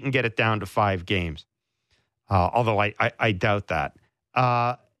 Maybe they can get it down to 5 games. Although I doubt that.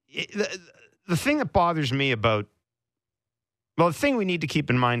 The thing that bothers me about the thing we need to keep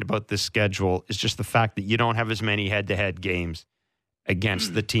in mind about this schedule is just the fact that you don't have as many head-to-head games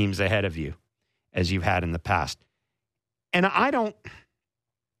against the teams ahead of you as you've had in the past. And I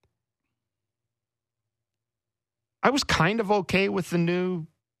was kind of okay with the new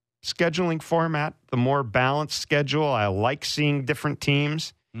scheduling format, the more balanced schedule. I like seeing different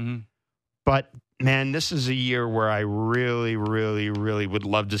teams. Mm-hmm. But, man, this is a year where I really, really, really would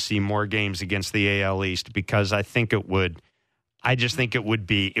love to see more games against the AL East because I think it would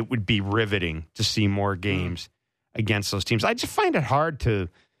be riveting to see more games against those teams. I just find it hard to,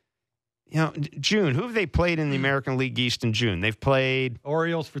 June, who have they played in the American League East in June? They've played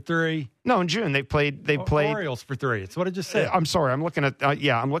Orioles for 3. No, in June they played Orioles for 3. It's what I just said. I'm sorry. I'm looking at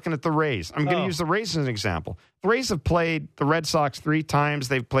the Rays. I'm going to use the Rays as an example. The Rays have played the Red Sox 3 times.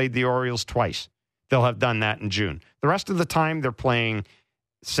 They've played the Orioles twice. They'll have done that in June. The rest of the time they're playing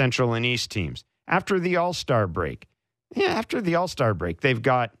Central and East teams. After the All-Star break, they've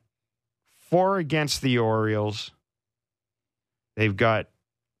got 4 against the Orioles. They've got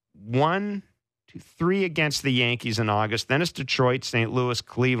 1, 2, 3 against the Yankees in August. Then it's Detroit, St. Louis,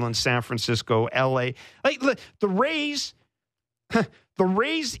 Cleveland, San Francisco, L.A. Like the Rays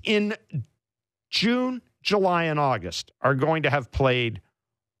in June, July, and August are going to have played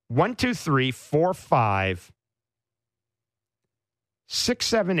 1, 2, 3, 4, 5, 6,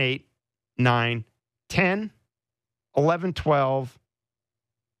 7, 8, 9, 10, 11, 12,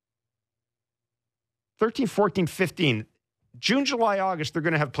 13, 14, 15. June, July, August, they're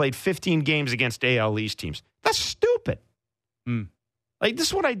going to have played 15 games against AL East teams. That's stupid. Like, this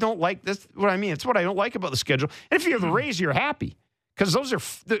is what I don't like. That's what I mean. It's what I don't like about the schedule. And if you're the Rays, you're happy because those are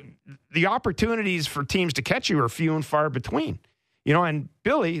the opportunities for teams to catch you are few and far between. And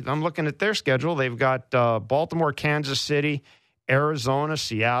Billy, I'm looking at their schedule. They've got Baltimore, Kansas City, Arizona,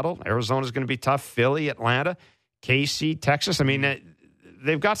 Seattle. Arizona's going to be tough. Philly, Atlanta, KC, Texas. I mean,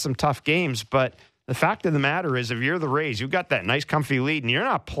 they've got some tough games, but The fact of the matter is, if you're the Rays, you've got that nice, comfy lead, and you're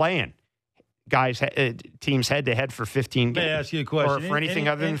not playing teams head-to-head for 15 games. Let me ask you a question. Or for anything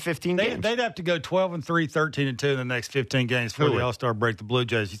other than 15 games. They'd have to go 12-3, 13-2 in the next 15 games before the All-Star break, the Blue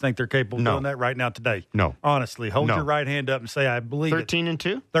Jays. You think they're capable of doing that right now today? No. Honestly, hold your right hand up and say, I believe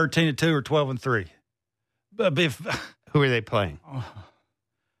 13-2? 13-2 or 12-3. But who are they playing?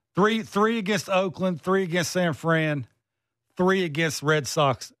 Three against Oakland, 3 against San Fran, 3 against Red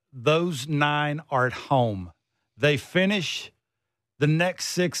Sox. Those 9 are at home. They finish the next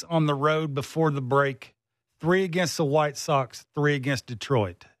 6 on the road before the break. 3 against the White Sox, 3 against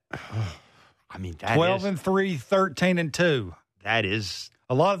Detroit. I mean, 12-3, 13-2. That is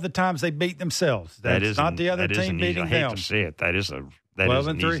a lot of the times they beat themselves. That's not the other team beating them. I hate to say it. That is an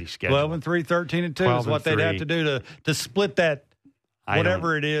easy schedule. 12-3, 13-2 is what they'd have to do to split that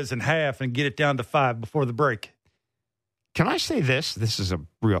whatever it is in half and get it down to 5 before the break. Can I say this? This is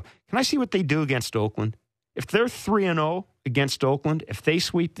can I see what they do against Oakland? If they're 3-0 against Oakland, if they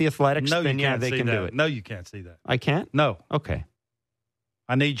sweep the Athletics, then they can do it. No, you can't see that. I can't? No. Okay.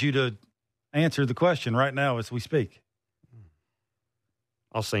 I need you to answer the question right now as we speak.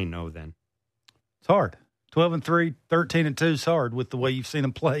 I'll say no then. It's hard. 12-3, 13-2 is hard with the way you've seen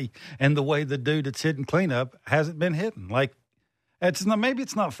him play and the way the dude that's hitting cleanup hasn't been hitting. Like, maybe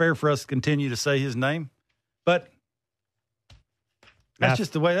it's not fair for us to continue to say his name, but that's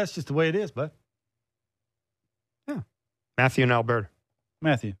just the way it is, bud. Yeah. Matthew in Alberta.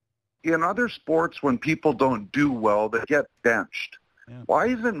 Matthew. In other sports, when people don't do well, they get benched. Yeah. Why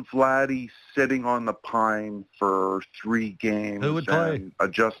isn't Vladdy sitting on the pine for 3 games and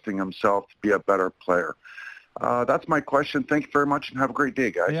adjusting himself to be a better player? That's my question. Thank you very much, and have a great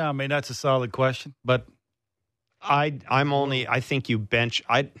day, guys. Yeah, I mean, that's a solid question, but I think you bench.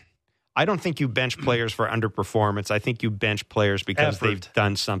 I don't think you bench players for underperformance. I think you bench players because they've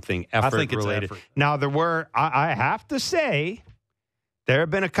done something effort-related. Now, I have to say, there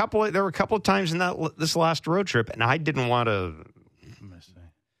were a couple of times in this last road trip, and I didn't want to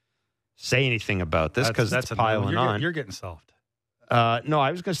say anything about this because that's piling on. You're getting soft. No,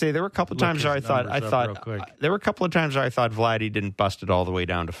 I was going to say there were a couple of times where I thought Vladdy didn't bust it all the way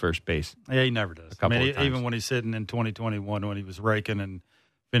down to first base. Yeah, he never does. Even when he's sitting in 2021 when he was raking and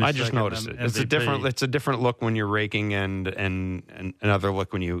finished. I just noticed it. It's a different look when you're raking and another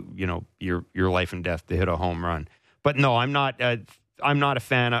look when your life and death to hit a home run. But no, I'm not a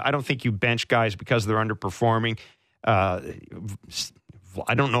fan. I don't think you bench guys because they're underperforming.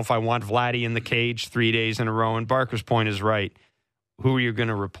 I don't know if I want Vladdy in the cage 3 days in a row. And Barker's point is right. Who are you going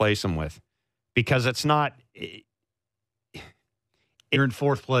to replace him with? Because it's not. You're in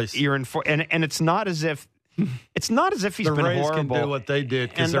fourth place. You're in and it's not as if he's been horrible. The Rays can do what they did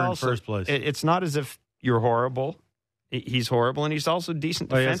because they're in first place. It's not as if you're horrible. He's horrible, and he's also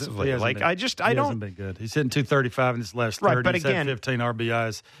decent defensively. He hasn't been good. He's hitting 235 in his last 30. Right, but he's again, had 15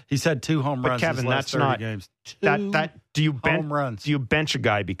 RBIs. He's had 2 home runs in his last 30 games. Do you home runs. Do you bench a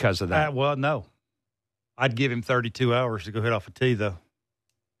guy because of that? Well, no. I'd give him 32 hours to go hit off a tee, though.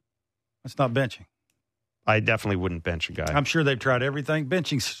 That's not benching. I definitely wouldn't bench a guy. I'm sure they've tried everything.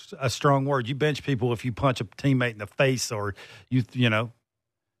 Benching's a strong word. You bench people if you punch a teammate in the face or you do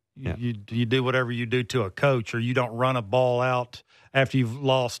whatever you do to a coach, or you don't run a ball out after you've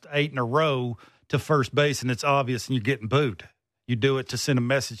lost 8 in a row to first base and it's obvious and you're getting booed. You do it to send a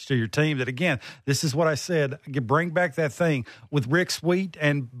message to your team that, again, this is what I said. Bring back that thing with Rick Sweet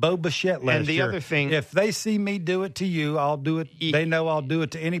and Bo Bichette last year. Other thing, if they see me do it to you, I'll do it. They know I'll do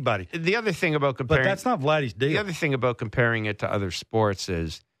it to anybody. The other thing about comparing, but that's not Vladdy's deal. The other thing about comparing it to other sports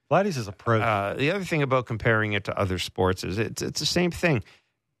is Vladdy's is a pro. The other thing about comparing it to other sports is it's the same thing.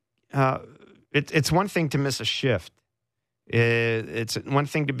 It's one thing to miss a shift. It's one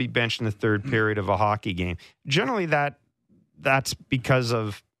thing to be benched in the third period of a hockey game. Generally, that's because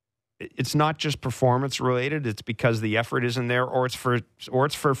of it's not just performance related. It's because the effort isn't there, or it's for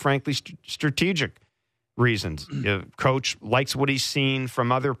frankly strategic reasons. Coach likes what he's seen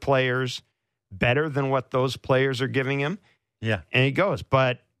from other players better than what those players are giving him. Yeah, and he goes.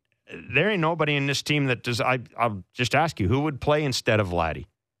 But there ain't nobody in this team that does. I'll just ask you, who would play instead of Vladdy?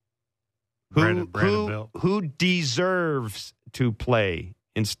 Brandon Belt. Who deserves to play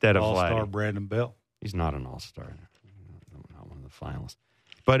instead of Vladdy? All-star Brandon Belt. He's not an all-star. Not one of the finalists.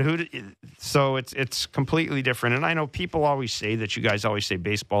 But so it's completely different. And I know people always say that you guys always say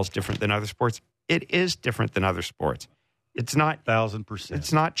baseball's different than other sports. It is different than other sports. It's not 1,000%.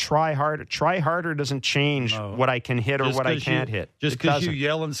 It's not try harder. Try harder doesn't change what I can hit or what I can't hit. Just because you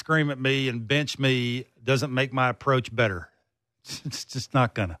yell and scream at me and bench me doesn't make my approach better. It's just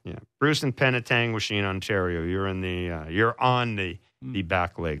not gonna. Yeah, Bruce in Penetang, Washington, Ontario. You're on the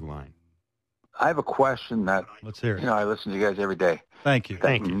back leg line. I have a question that, let's hear it. I listen to you guys every day. Thank you.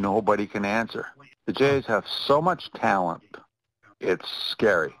 That nobody can answer. The Jays have so much talent, it's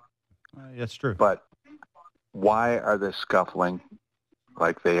scary. That's true. But why are they scuffling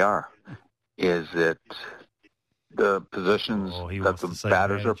like they are? Is it the positions that the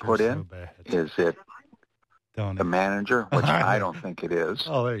batters are put in? Is it the manager, which I don't think it is?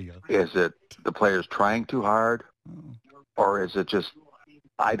 Oh, there you go. Is it the players trying too hard? Or is it just,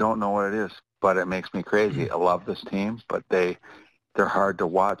 I don't know what it is, but it makes me crazy. I love this team, but they're hard to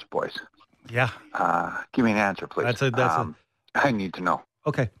watch, boys. Yeah. Give me an answer, please. I need to know.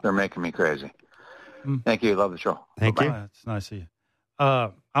 Okay. They're making me crazy. Thank you. Love the show. Thank you. It's nice of you.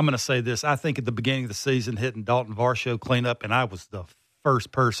 I'm going to say this. I think at the beginning of the season, hitting Dalton Varsho cleanup, and I was the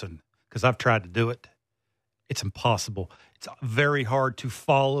first person because I've tried to do it. It's impossible. It's very hard to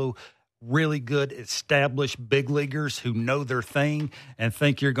follow really good, established big leaguers who know their thing and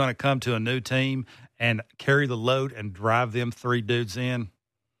think you're going to come to a new team and carry the load and drive them 3 dudes in.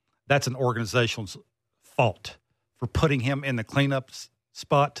 That's an organizational fault for putting him in the cleanup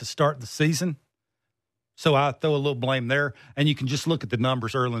spot to start the season. So I throw a little blame there, and you can just look at the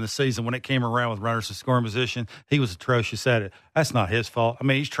numbers early in the season. When it came around with runners in scoring position, he was atrocious at it. That's not his fault. I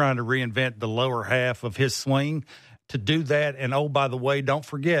mean, he's trying to reinvent the lower half of his swing to do that. And, oh, by the way, don't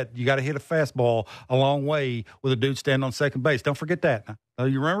forget, you got to hit a fastball a long way with a dude standing on second base. Don't forget that.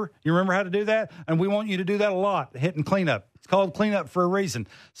 You remember? You remember how to do that? And we want you to do that a lot, hitting cleanup. It's called cleanup for a reason.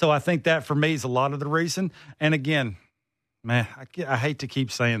 So I think that, for me, is a lot of the reason. And, again, man, I hate to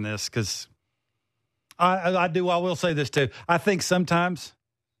keep saying this because – I do. I will say this, too. I think sometimes,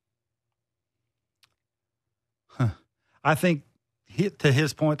 I think to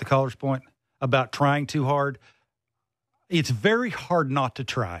his point, the caller's point, about trying too hard, it's very hard not to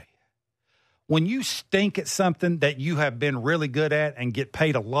try. When you stink at something that you have been really good at and get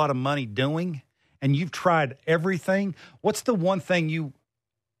paid a lot of money doing, and you've tried everything, what's the one thing you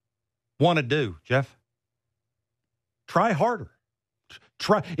want to do, Jeff? Try harder.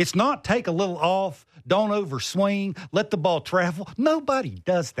 It's not take a little off, don't overswing, let the ball travel. Nobody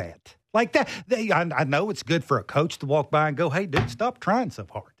does that like that. I know it's good for a coach to walk by and go, hey, dude, stop trying so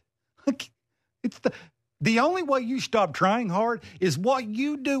hard. It's the only way you stop trying hard is what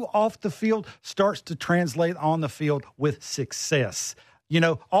you do off the field starts to translate on the field with success. You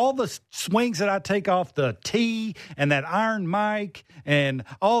know, all the swings that I take off the tee and that iron mic and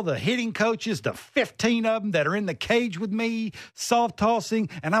all the hitting coaches, the 15 of them that are in the cage with me, soft tossing,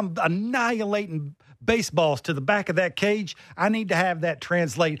 and I'm annihilating baseballs to the back of that cage. I need to have that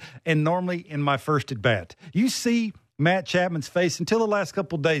translate, and normally in my first at bat. You see Matt Chapman's face until the last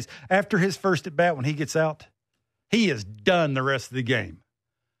couple of days after his first at bat when he gets out, he is done the rest of the game.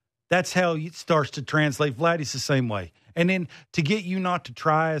 That's how it starts to translate. Vladdy's the same way. And then to get you not to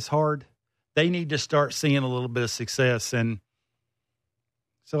try as hard, they need to start seeing a little bit of success. And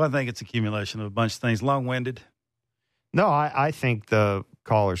so I think it's accumulation of a bunch of things. Long-winded. No, I think the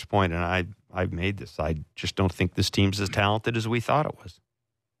caller's point, and I've made this, I just don't think this team's as talented as we thought it was.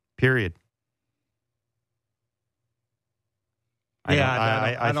 Period.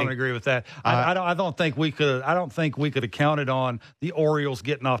 I don't agree with that. I don't think we could have counted on the Orioles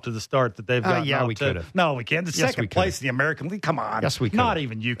getting off to the start that they've got. Yeah, we could have. No, we can't. The second place in the American League. Come on. Yes, we could. Not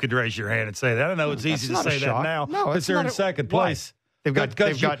even you could raise your hand and say that. I know it's easy to say that now because they're in second place. They've got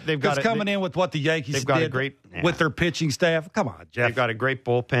coming in with what the Yankees did with their pitching staff. Come on, Jeff. They've got a great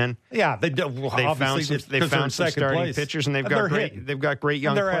bullpen. Yeah, they do. They found some starting pitchers, and they've got great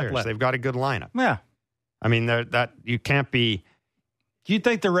young players. Athletic. They've got a good lineup. Yeah, I mean that you can't be. Do you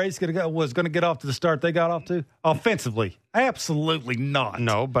think the Rays was going to get off to the start they got off to? Offensively, absolutely not.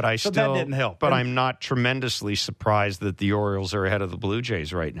 No, but that didn't help. But I'm not tremendously surprised that the Orioles are ahead of the Blue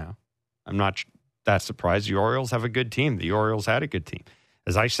Jays right now. I'm not that surprised. The Orioles have a good team. The Orioles had a good team.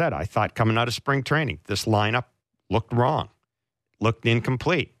 As I said, I thought coming out of spring training, this lineup looked wrong, looked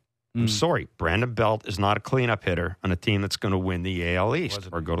incomplete. I'm sorry, Brandon Belt is not a cleanup hitter on a team that's going to win the AL East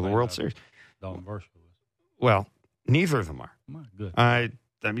or go to the World Series. Well, neither of them are. Good. I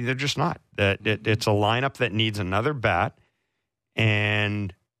mean, they're just not. It's a lineup that needs another bat,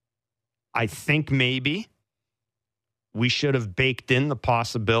 and I think maybe we should have baked in the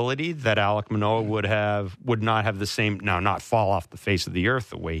possibility that Alek Manoah would not have the same, now not fall off the face of the earth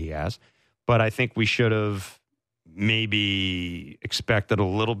the way he has, but I think we should have maybe expected a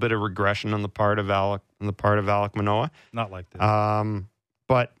little bit of regression on the part of Alek Manoah. Not like that.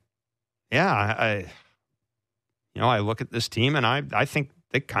 But yeah, I look at this team, and I think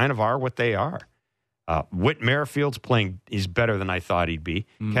they kind of are what they are. Whit Merrifield's playing. He's better than I thought he'd be.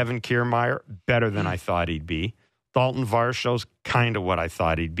 Kevin Kiermaier, better than I thought he'd be. Dalton Varsho's kind of what I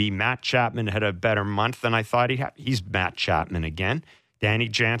thought he'd be. Matt Chapman had a better month than I thought he'd have. He's Matt Chapman again. Danny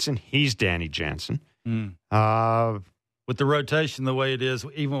Jansen, he's Danny Jansen. With the rotation the way it is,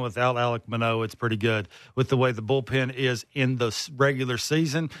 even without Alec Manoah, it's pretty good. With the way the bullpen is in the regular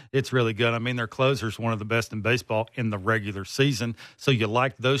season, it's really good. I mean, their closer's one of the best in baseball in the regular season. So you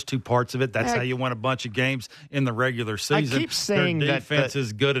like those two parts of it. That's how you win a bunch of games in the regular season. I keep saying their defense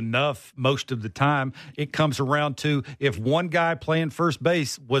is good enough most of the time. It comes around to if one guy playing first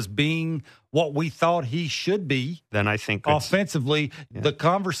base was being what we thought he should be, then I think offensively, the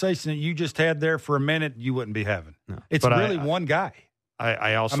conversation that you just had there for a minute, you wouldn't be having. No. It's really one guy.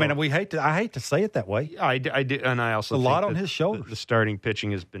 I mean, I hate to say it that way. I do, and I also a think lot on his shoulders. The starting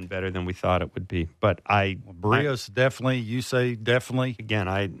pitching has been better than we thought it would be. But Barrios definitely. You say definitely. Again,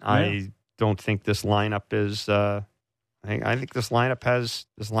 I don't think this lineup is. I think this lineup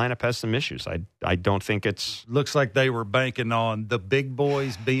has some issues. I don't think it's looks like they were banking on the big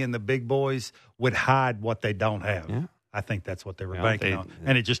boys being the big boys would hide what they don't have. Yeah. I think that's what they were banking on,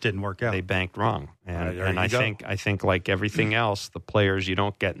 and it just didn't work out. They banked wrong, and I think like everything else, the players you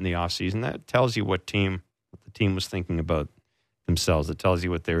don't get in the offseason, that tells you what the team was thinking about themselves. It tells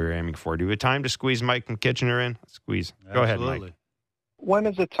you what they were aiming for. Do we have time to squeeze Mike and Kitchener in? Squeeze. Go ahead, Mike. When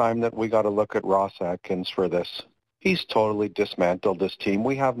is the time that we got to look at Ross Atkins for this? He's totally dismantled this team.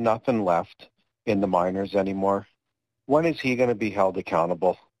 We have nothing left in the minors anymore. When is he going to be held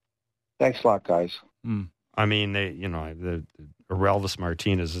accountable? Thanks a lot, guys. I mean, Aurelvis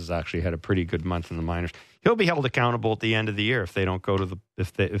Martinez has actually had a pretty good month in the minors. He'll be held accountable at the end of the year if they don't go to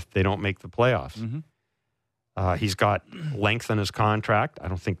if they don't make the playoffs. Mm-hmm. He's got length in his contract. I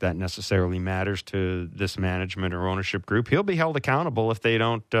don't think that necessarily matters to this management or ownership group. He'll be held accountable if they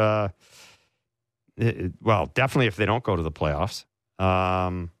don't. Definitely if they don't go to the playoffs.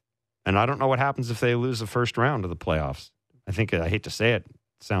 And I don't know what happens if they lose the first round of the playoffs. I hate to say it,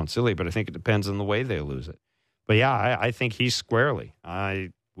 sounds silly, but I think it depends on the way they lose it. But yeah, I think he's squarely.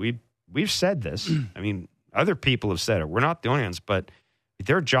 We've said this. I mean, other people have said it. We're not the only ones, but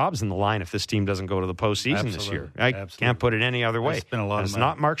there are jobs in the line if this team doesn't go to the postseason this year. I can't put it any other way. It's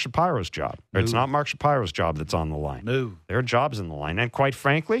not Mark Shapiro's job. No. It's not Mark Shapiro's job that's on the line. No. There are jobs in the line. And quite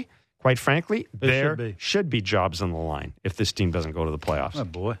frankly, there should be jobs on the line if this team doesn't go to the playoffs. Oh,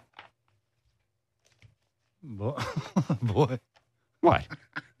 boy. Boy. What?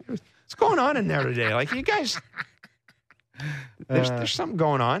 What's going on in there today? Like, you guys, there's something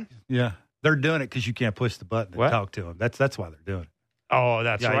going on. Yeah. They're doing it because you can't push the button and talk to them. That's why they're doing it. Oh,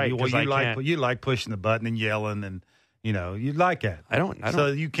 that's right. You like pushing the button and yelling and, you like that. I don't. So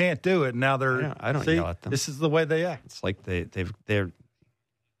you can't do it. Now they're. I don't yell at them. This is the way they act. It's like they're.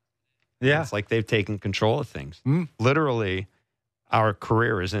 Yeah. It's like they've taken control of things. Literally, our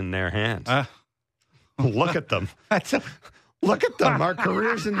career is in their hands. Look at them. Look at them. Our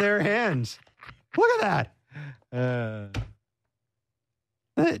career's in their hands. Look at that.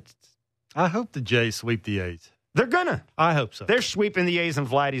 I hope the Jays sweep the A's. They're gonna. I hope so. They're sweeping the A's and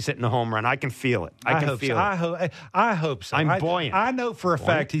Vladdy's hitting a home run. I can feel it. I can feel it. I hope so. I'm buoyant. I know for a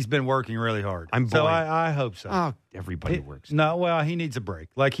fact he's been working really hard. I'm buoyant. So I hope so. Oh, everybody works. No, well, he needs a break.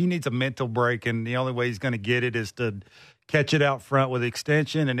 Like, he needs a mental break, and the only way he's going to get it is to catch it out front with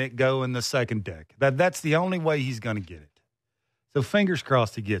extension and it go in the second deck. That's the only way he's going to get it. So fingers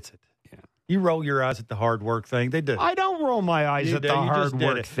crossed he gets it. Yeah. You roll your eyes at the hard work thing. They do. I don't roll my eyes at the hard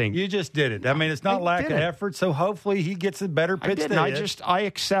work thing. You just did it. I mean, it's not lack of effort, so hopefully he gets a better pitch than I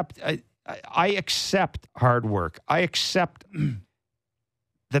accept hard work. I accept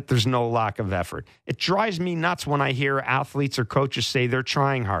that there's no lack of effort. It drives me nuts when I hear athletes or coaches say they're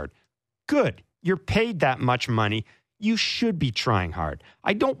trying hard. Good. You're paid that much money. You should be trying hard.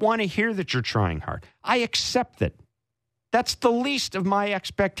 I don't want to hear that you're trying hard. I accept it. That's the least of my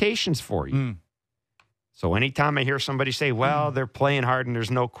expectations for you. So anytime I hear somebody say, well, they're playing hard and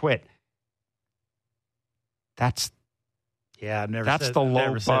there's no quit, that's the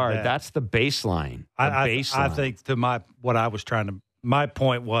low bar. That's the baseline. I think my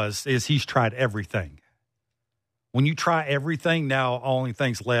point is he's tried everything. When you try everything, now only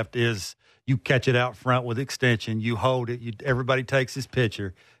things left is you catch it out front with extension, you hold it, everybody takes his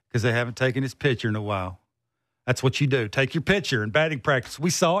pitcher because they haven't taken his pitcher in a while. That's what you do. Take your pitcher in batting practice.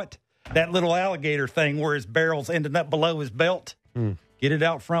 We saw it. That little alligator thing where his barrel's ending up below his belt. Get it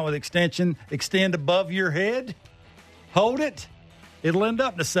out front with extension. Extend above your head. Hold it. It'll end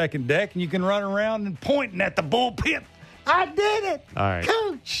up in the second deck, and you can run around and pointing at the bullpen. I did it. All right.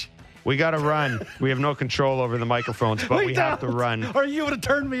 Coach. We got to run. We have no control over the microphones, but we have to run. Or you would have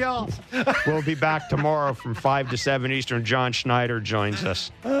turned me off. We'll be back tomorrow from 5 to 7 Eastern. John Schneider joins us.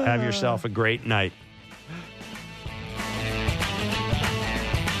 Have yourself a great night.